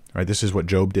 Right. This is what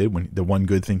Job did when the one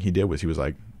good thing he did was he was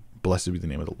like, blessed be the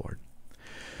name of the Lord.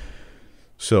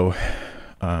 So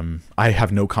I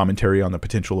have no commentary on the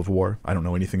potential of war. I don't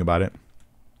know anything about it.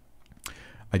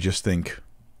 I just think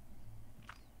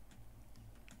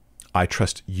I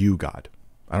trust you, God.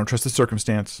 I don't trust the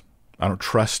circumstance. I don't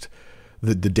trust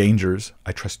the dangers.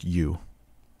 I trust you.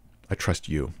 I trust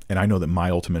you. And I know that my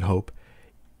ultimate hope,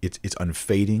 it's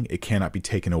unfading. It cannot be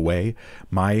taken away.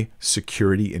 My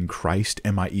security in Christ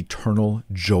and my eternal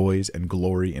joys and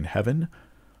glory in heaven,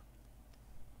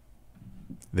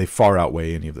 they far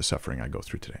outweigh any of the suffering I go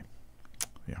through today.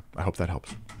 Yeah, I hope that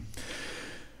helps.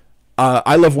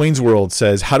 I Love Wayne's World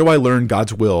says, how do I learn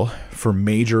God's will for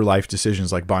major life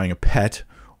decisions like buying a pet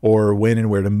or when and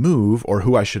where to move or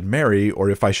who I should marry or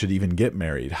if I should even get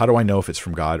married? How do I know if it's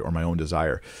from God or my own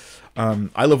desire?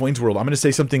 I Love Wayne's World. I'm going to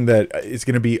say something that is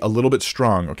going to be a little bit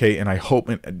strong, okay? And I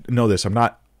hope, know this, I'm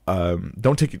not,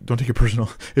 don't take it personal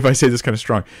if I say this kind of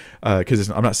strong, because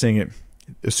I'm not saying it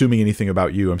assuming anything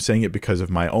about you. I'm saying it because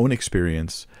of my own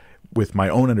experience with my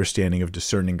own understanding of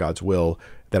discerning God's will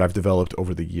that I've developed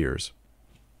over the years.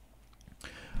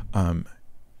 The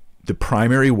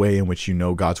primary way in which you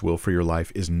know God's will for your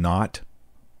life is not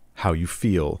how you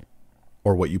feel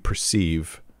or what you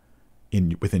perceive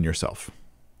within yourself.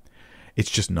 It's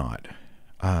just not.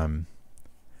 The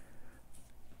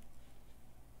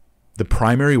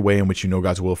primary way in which you know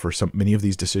God's will for many of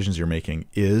these decisions you're making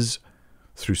is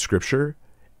through Scripture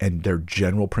and their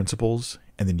general principles,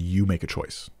 and then you make a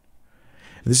choice.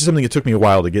 And this is something that took me a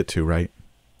while to get to, right?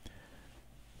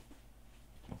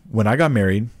 When I got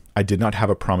married, I did not have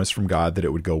a promise from God that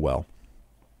it would go well.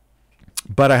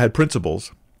 But I had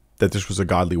principles that this was a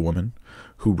godly woman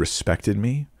who respected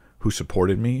me, who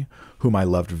supported me, whom I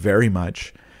loved very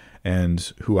much, and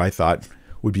who I thought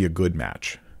would be a good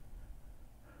match.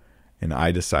 And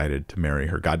I decided to marry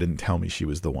her. God didn't tell me she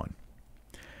was the one.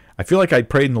 I feel like I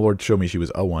prayed and the Lord showed me she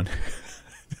was a one.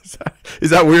 Is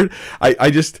that weird?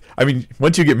 I mean,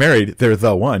 once you get married, they're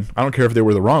the one. I don't care if they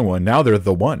were the wrong one. Now they're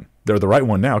the one. They're the right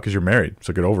one now because you're married.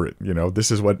 So get over it. You know,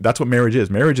 that's what marriage is.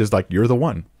 Marriage is like, you're the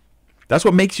one. That's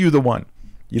what makes you the one.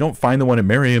 You don't find the one and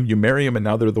marry him. You marry him and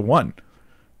now they're the one.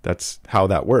 That's how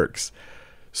that works.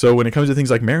 So when it comes to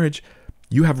things like marriage,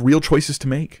 you have real choices to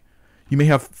make. You may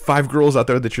have 5 girls out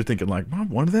there that you're thinking like, Mom,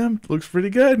 one of them looks pretty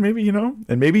good. Maybe, and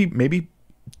maybe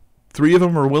 3 of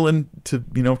them are willing to,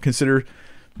 consider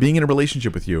being in a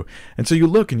relationship with you. And so you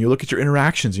look at your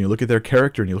interactions and you look at their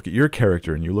character and you look at your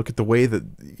character and you look at the way that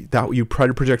you try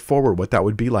to project forward what that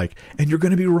would be like. And you're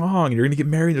going to be wrong. And you're going to get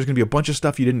married. There's going to be a bunch of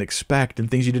stuff you didn't expect and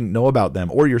things you didn't know about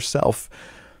them or yourself.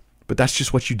 But that's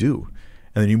just what you do.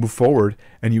 And then you move forward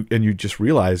and you just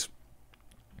realize,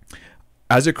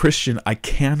 as a Christian, I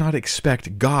cannot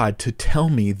expect God to tell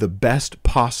me the best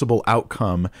possible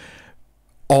outcome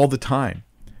all the time.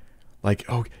 Like,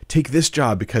 oh, take this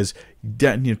job because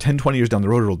 10, 20 years down the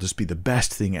road, it'll just be the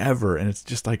best thing ever. And it's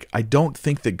just like, I don't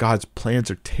think that God's plans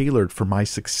are tailored for my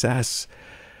success.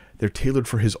 They're tailored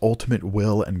for his ultimate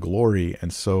will and glory.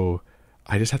 And so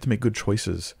I just have to make good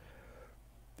choices.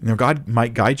 God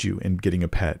might guide you in getting a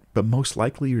pet, but most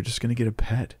likely you're just going to get a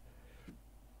pet.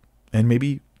 And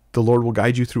maybe the Lord will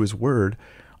guide you through his word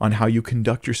on how you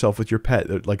conduct yourself with your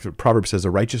pet. Like the proverb says,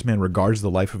 a righteous man regards the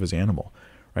life of his animal.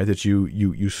 Right, that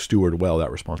you steward well that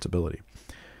responsibility.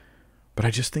 But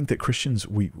I just think that Christians,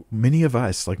 many of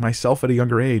us, like myself at a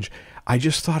younger age, I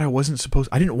just thought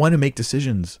I didn't want to make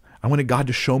decisions. I wanted God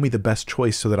to show me the best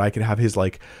choice so that I could have his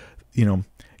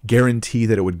guarantee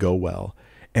that it would go well.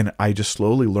 And I just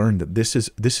slowly learned that this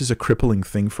is a crippling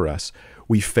thing for us.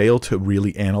 We fail to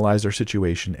really analyze our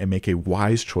situation and make a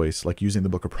wise choice, like using the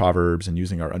book of Proverbs and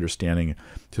using our understanding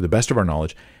to the best of our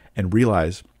knowledge, and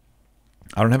realize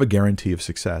I don't have a guarantee of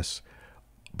success,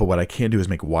 but what I can do is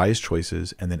make wise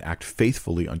choices and then act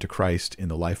faithfully unto Christ in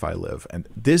the life I live. And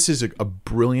this is a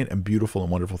brilliant and beautiful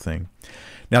and wonderful thing.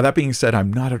 Now, that being said,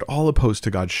 I'm not at all opposed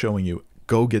to God showing you,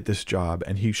 go get this job,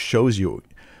 and he shows you.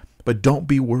 But don't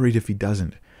be worried if he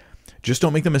doesn't. Just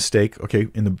don't make the mistake. Okay,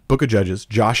 in the book of Judges,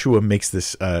 Joshua makes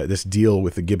this deal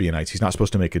with the Gibeonites. He's not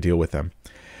supposed to make a deal with them.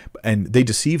 And they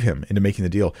deceive him into making the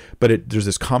deal. But there's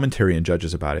this commentary in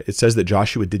Judges about it. It says that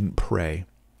Joshua didn't pray.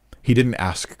 He didn't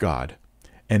ask God.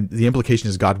 And the implication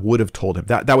is God would have told him.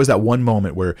 That was that one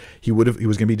moment where he was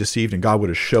going to be deceived and God would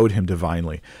have showed him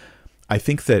divinely. I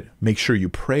think that make sure you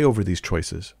pray over these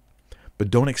choices, but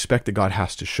don't expect that God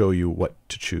has to show you what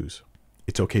to choose.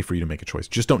 It's okay for you to make a choice.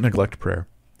 Just don't neglect prayer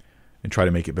and try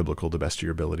to make it biblical to the best of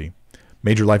your ability.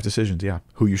 Major life decisions, yeah.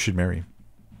 Who you should marry.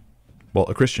 Well,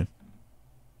 a Christian.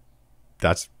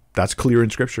 That's clear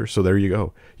in Scripture, so there you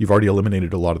go. You've already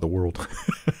eliminated a lot of the world.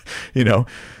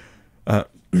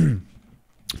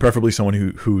 Preferably someone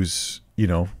who's,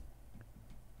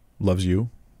 loves you,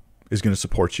 is going to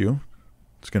support you,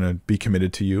 is going to be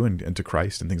committed to you and to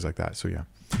Christ and things like that. So, yeah.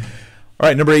 All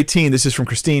right, number 18. This is from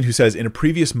Christine, who says, in a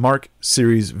previous Mark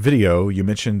series video, you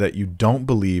mentioned that you don't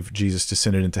believe Jesus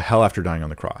descended into hell after dying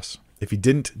on the cross. If he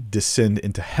didn't descend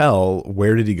into hell,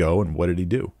 where did he go and what did he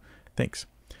do? Thanks.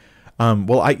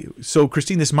 So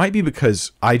Christine, this might be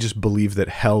because I just believe that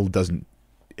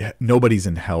nobody's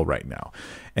in hell right now.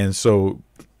 And so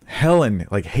hell and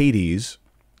like Hades,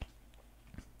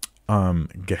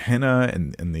 Gehenna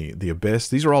and the abyss,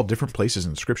 these are all different places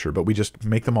in Scripture, but we just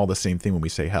make them all the same thing when we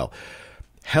say hell.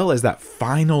 Hell is that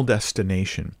final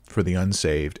destination for the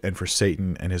unsaved and for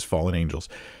Satan and his fallen angels.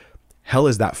 Hell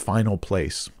is that final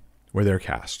place where they're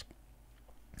cast.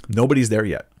 Nobody's there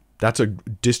yet. That's a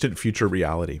distant future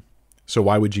reality. So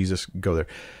why would Jesus go there?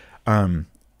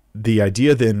 The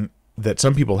idea then that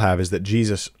some people have is that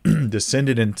Jesus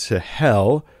descended into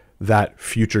hell, that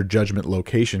future judgment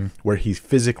location where he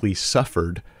physically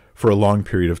suffered for a long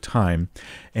period of time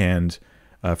and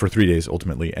for 3 days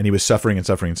ultimately. And he was suffering and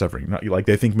suffering and suffering. Not, like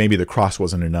they think maybe the cross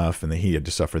wasn't enough and that he had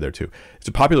to suffer there too. It's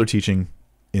a popular teaching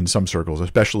in some circles,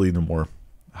 especially the more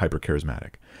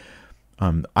hyper-charismatic.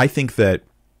 I think that,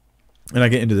 and I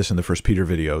get into this in the First Peter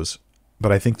videos,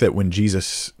 but I think that when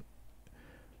Jesus,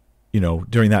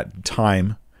 during that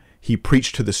time, he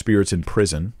preached to the spirits in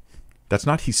prison. That's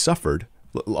not he suffered.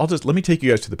 Let me take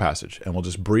you guys to the passage, and we'll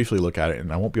just briefly look at it,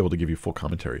 and I won't be able to give you full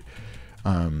commentary.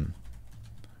 But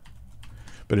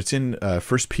it's in 1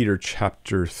 Peter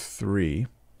chapter 3.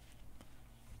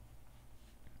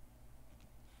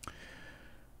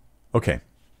 Okay.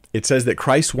 It says that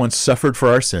Christ once suffered for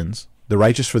our sins, the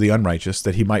righteous for the unrighteous,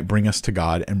 that he might bring us to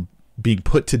God, and being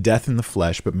put to death in the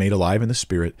flesh, but made alive in the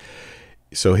spirit.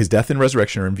 So his death and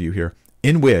resurrection are in view here,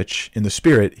 in which, in the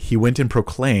spirit, he went and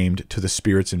proclaimed to the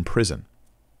spirits in prison.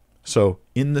 So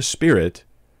in the spirit,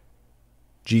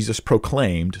 Jesus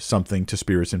proclaimed something to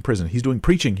spirits in prison. He's doing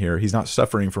preaching here. He's not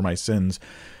suffering for my sins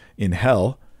in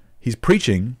hell. He's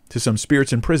preaching to some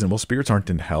spirits in prison. Well, spirits aren't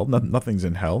in hell. Nothing's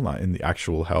in hell, not in the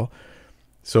actual hell.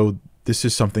 So this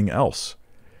is something else.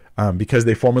 Because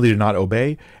they formerly did not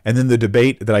obey. And then the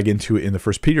debate that I get into in the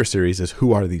First Peter series is,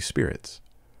 who are these spirits?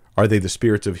 Are they the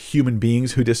spirits of human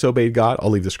beings who disobeyed God? I'll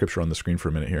leave the scripture on the screen for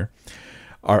a minute here.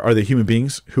 Are they human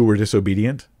beings who were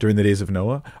disobedient during the days of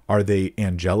Noah? Are they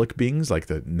angelic beings, like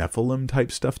the Nephilim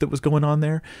type stuff that was going on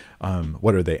there?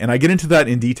 What are they? And I get into that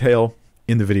in detail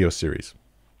in the video series,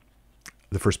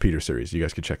 the First Peter series. You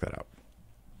guys can check that out.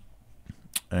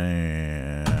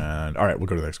 And all right, we'll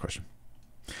go to the next question.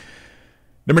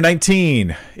 Number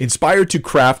 19, Inspired to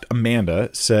Craft Amanda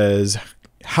says,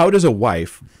 how does a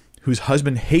wife whose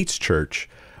husband hates church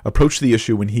approach the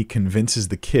issue when he convinces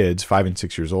the kids, 5 and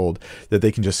 6 years old, that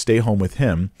they can just stay home with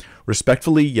him,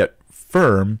 respectfully yet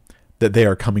firm that they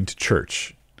are coming to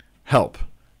church? Help.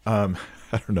 I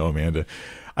don't know, Amanda.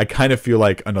 I kind of feel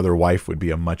like another wife would be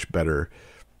a much better,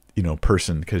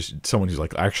 person, because someone who's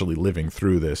like actually living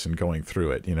through this and going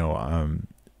through it,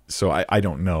 So I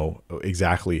don't know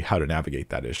exactly how to navigate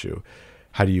that issue.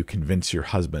 How do you convince your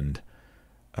husband?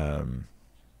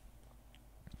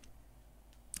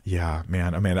 Yeah,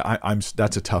 man, Amanda,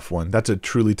 that's a tough one. That's a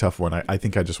truly tough one. I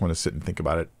think I just want to sit and think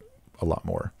about it a lot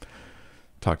more.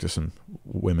 Talk to some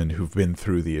women who've been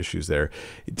through the issues there.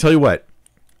 Tell you what,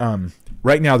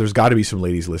 right now there's got to be some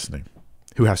ladies listening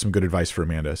who have some good advice for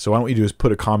Amanda. So what you do is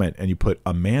put a comment and you put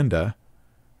Amanda,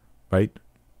 right?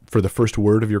 for the first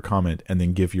word of your comment and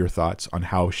then give your thoughts on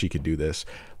how she could do this.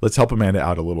 Let's help Amanda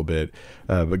out a little bit.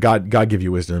 But God give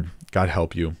you wisdom. God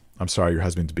help you. I'm sorry your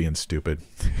husband's being stupid.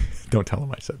 Don't tell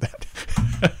him I said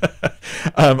that.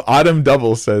 Autumn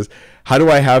Double says, how do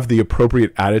I have the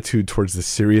appropriate attitude towards the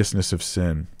seriousness of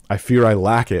sin? I fear I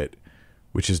lack it,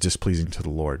 which is displeasing to the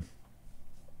Lord.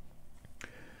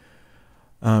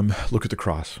 Look at the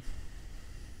cross.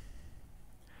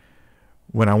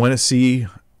 When I want to see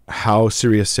how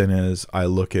serious sin is, I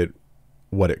look at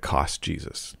what it cost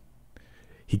Jesus.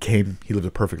 He came, he lived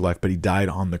a perfect life, but he died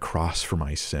on the cross for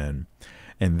my sin.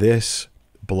 And this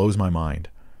blows my mind.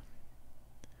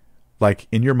 Like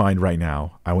in your mind right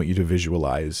now, I want you to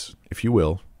visualize, if you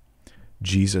will,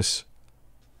 Jesus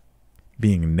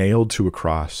being nailed to a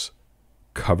cross,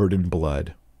 covered in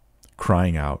blood,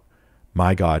 crying out,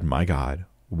 my God,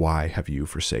 why have you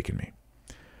forsaken me?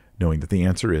 Knowing that the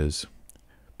answer is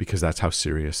because that's how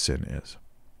serious sin is.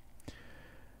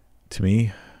 To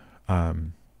me,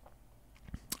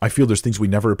 I feel there's things we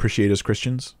never appreciate as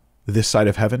Christians, this side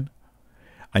of heaven.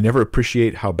 I never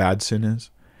appreciate how bad sin is.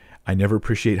 I never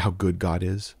appreciate how good God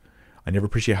is. I never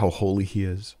appreciate how holy he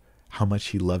is, how much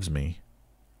he loves me.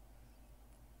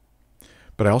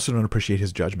 But I also don't appreciate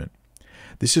his judgment.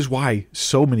 This is why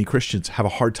so many Christians have a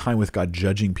hard time with God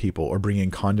judging people or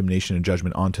bringing condemnation and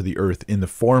judgment onto the earth in the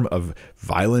form of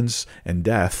violence and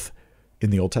death in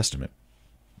the Old Testament.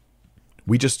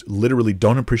 We just literally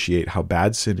don't appreciate how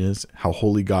bad sin is, how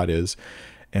holy God is.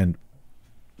 And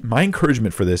my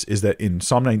encouragement for this is that in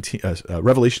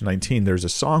Revelation 19, there's a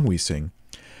song we sing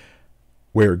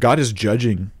where God is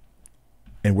judging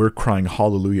and we're crying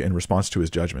hallelujah in response to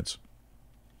his judgments.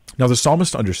 Now, the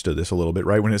psalmist understood this a little bit,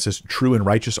 right? When it says, true and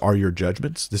righteous are your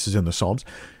judgments, this is in the Psalms.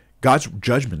 God's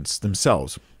judgments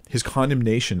themselves, his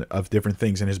condemnation of different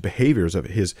things and his behaviors of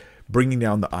his bringing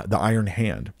down the iron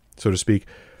hand, so to speak,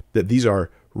 that these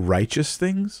are righteous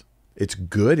things. It's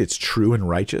good, it's true and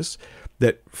righteous.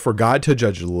 That for God to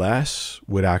judge less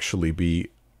would actually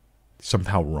be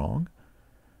somehow wrong.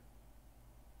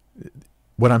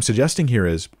 What I'm suggesting here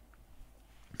is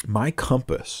my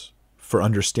compass for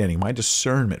understanding, my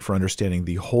discernment for understanding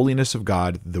the holiness of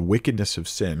God, the wickedness of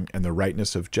sin, and the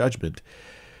rightness of judgment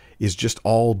is just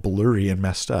all blurry and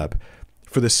messed up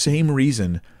for the same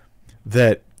reason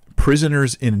that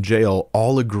prisoners in jail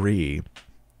all agree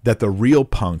that the real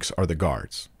punks are the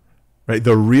guards. Right?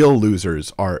 The real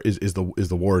losers is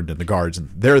the warden and the guards, and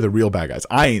they're the real bad guys.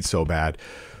 I ain't so bad.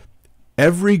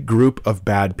 Every group of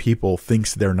bad people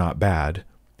thinks they're not bad,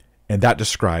 and that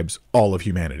describes all of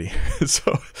humanity.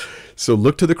 So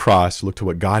look to the cross, look to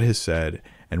what God has said,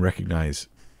 and recognize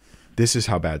this is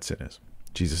how bad sin is.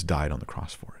 Jesus died on the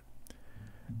cross for it.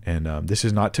 And this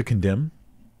is not to condemn,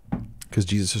 because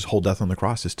Jesus' whole death on the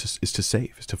cross is to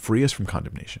save, is to free us from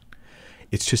condemnation.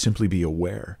 It's to simply be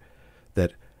aware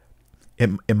that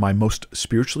in my most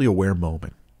spiritually aware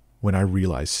moment, when I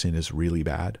realize sin is really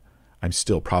bad, I'm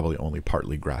still probably only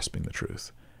partly grasping the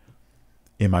truth.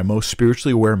 In my most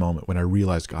spiritually aware moment, when I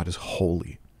realize God is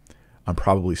holy, I'm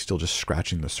probably still just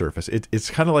scratching the surface. It's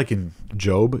kind of like in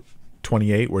Job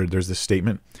 28, where there's this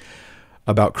statement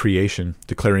about creation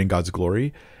declaring God's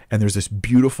glory. And there's this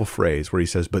beautiful phrase where he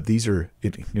says, but these are,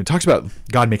 it talks about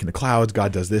God making the clouds,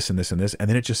 God does this and this and this. And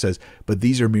then it just says, but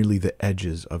these are merely the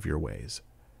edges of your ways.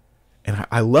 And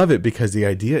I love it because the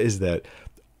idea is that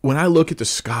when I look at the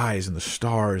skies and the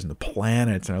stars and the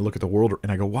planets and I look at the world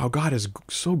and I go, wow, God is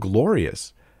so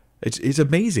glorious. It's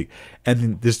amazing. And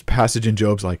then this passage in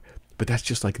Job's like, but that's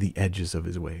just like the edges of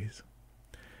his ways.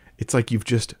 It's like you've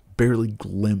just barely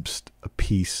glimpsed a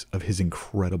piece of his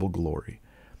incredible glory.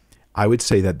 I would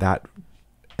say that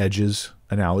edges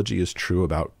analogy is true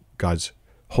about God's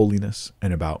holiness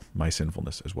and about my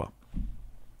sinfulness as well.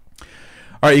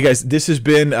 All right, you guys, this has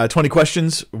been 20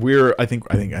 questions. I think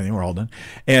we're all done.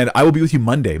 And I will be with you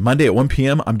Monday at 1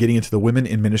 p.m. I'm getting into the Women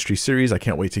in Ministry series. I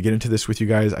can't wait to get into this with you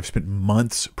guys. I've spent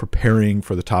months preparing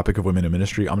for the topic of women in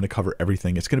ministry. I'm going to cover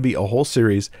everything. It's going to be a whole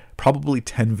series, probably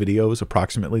 10 videos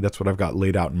approximately. That's what I've got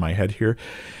laid out in my head here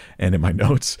and in my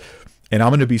notes. And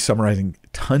I'm going to be summarizing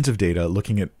tons of data,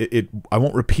 looking at it. I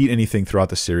won't repeat anything throughout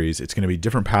the series. It's going to be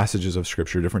different passages of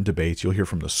Scripture, different debates. You'll hear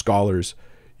from the scholars.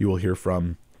 You will hear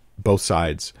from both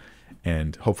sides,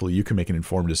 and hopefully you can make an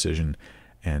informed decision.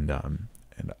 And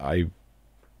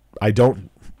I don't,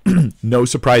 no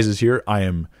surprises here. I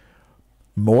am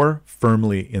more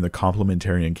firmly in the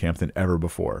complementarian camp than ever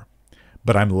before,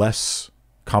 but I'm less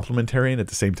complementarian at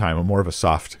the same time. I'm more of a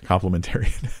soft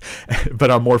complementarian, but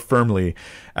I'm more firmly,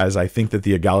 as I think that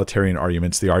the egalitarian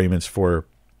arguments, the arguments for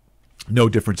no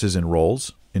differences in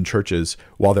roles in churches,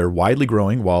 while they're widely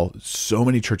growing, while so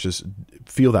many churches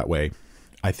feel that way,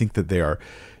 I think that they are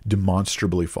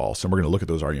demonstrably false, and we're going to look at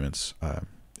those arguments.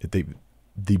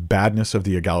 The badness of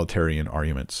the egalitarian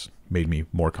arguments made me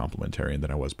more complementarian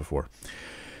than I was before,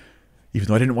 even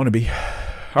though I didn't want to be.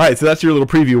 All right, so that's your little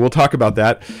preview. We'll talk about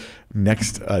that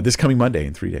this coming Monday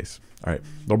in 3 days. All right,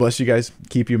 Lord bless you guys,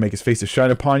 keep you, make his face to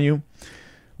shine upon you,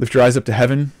 lift your eyes up to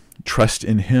heaven, trust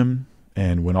in him,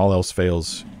 and when all else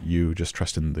fails, you just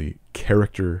trust in the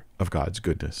character of God's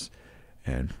goodness,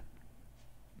 and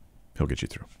he'll get you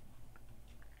through.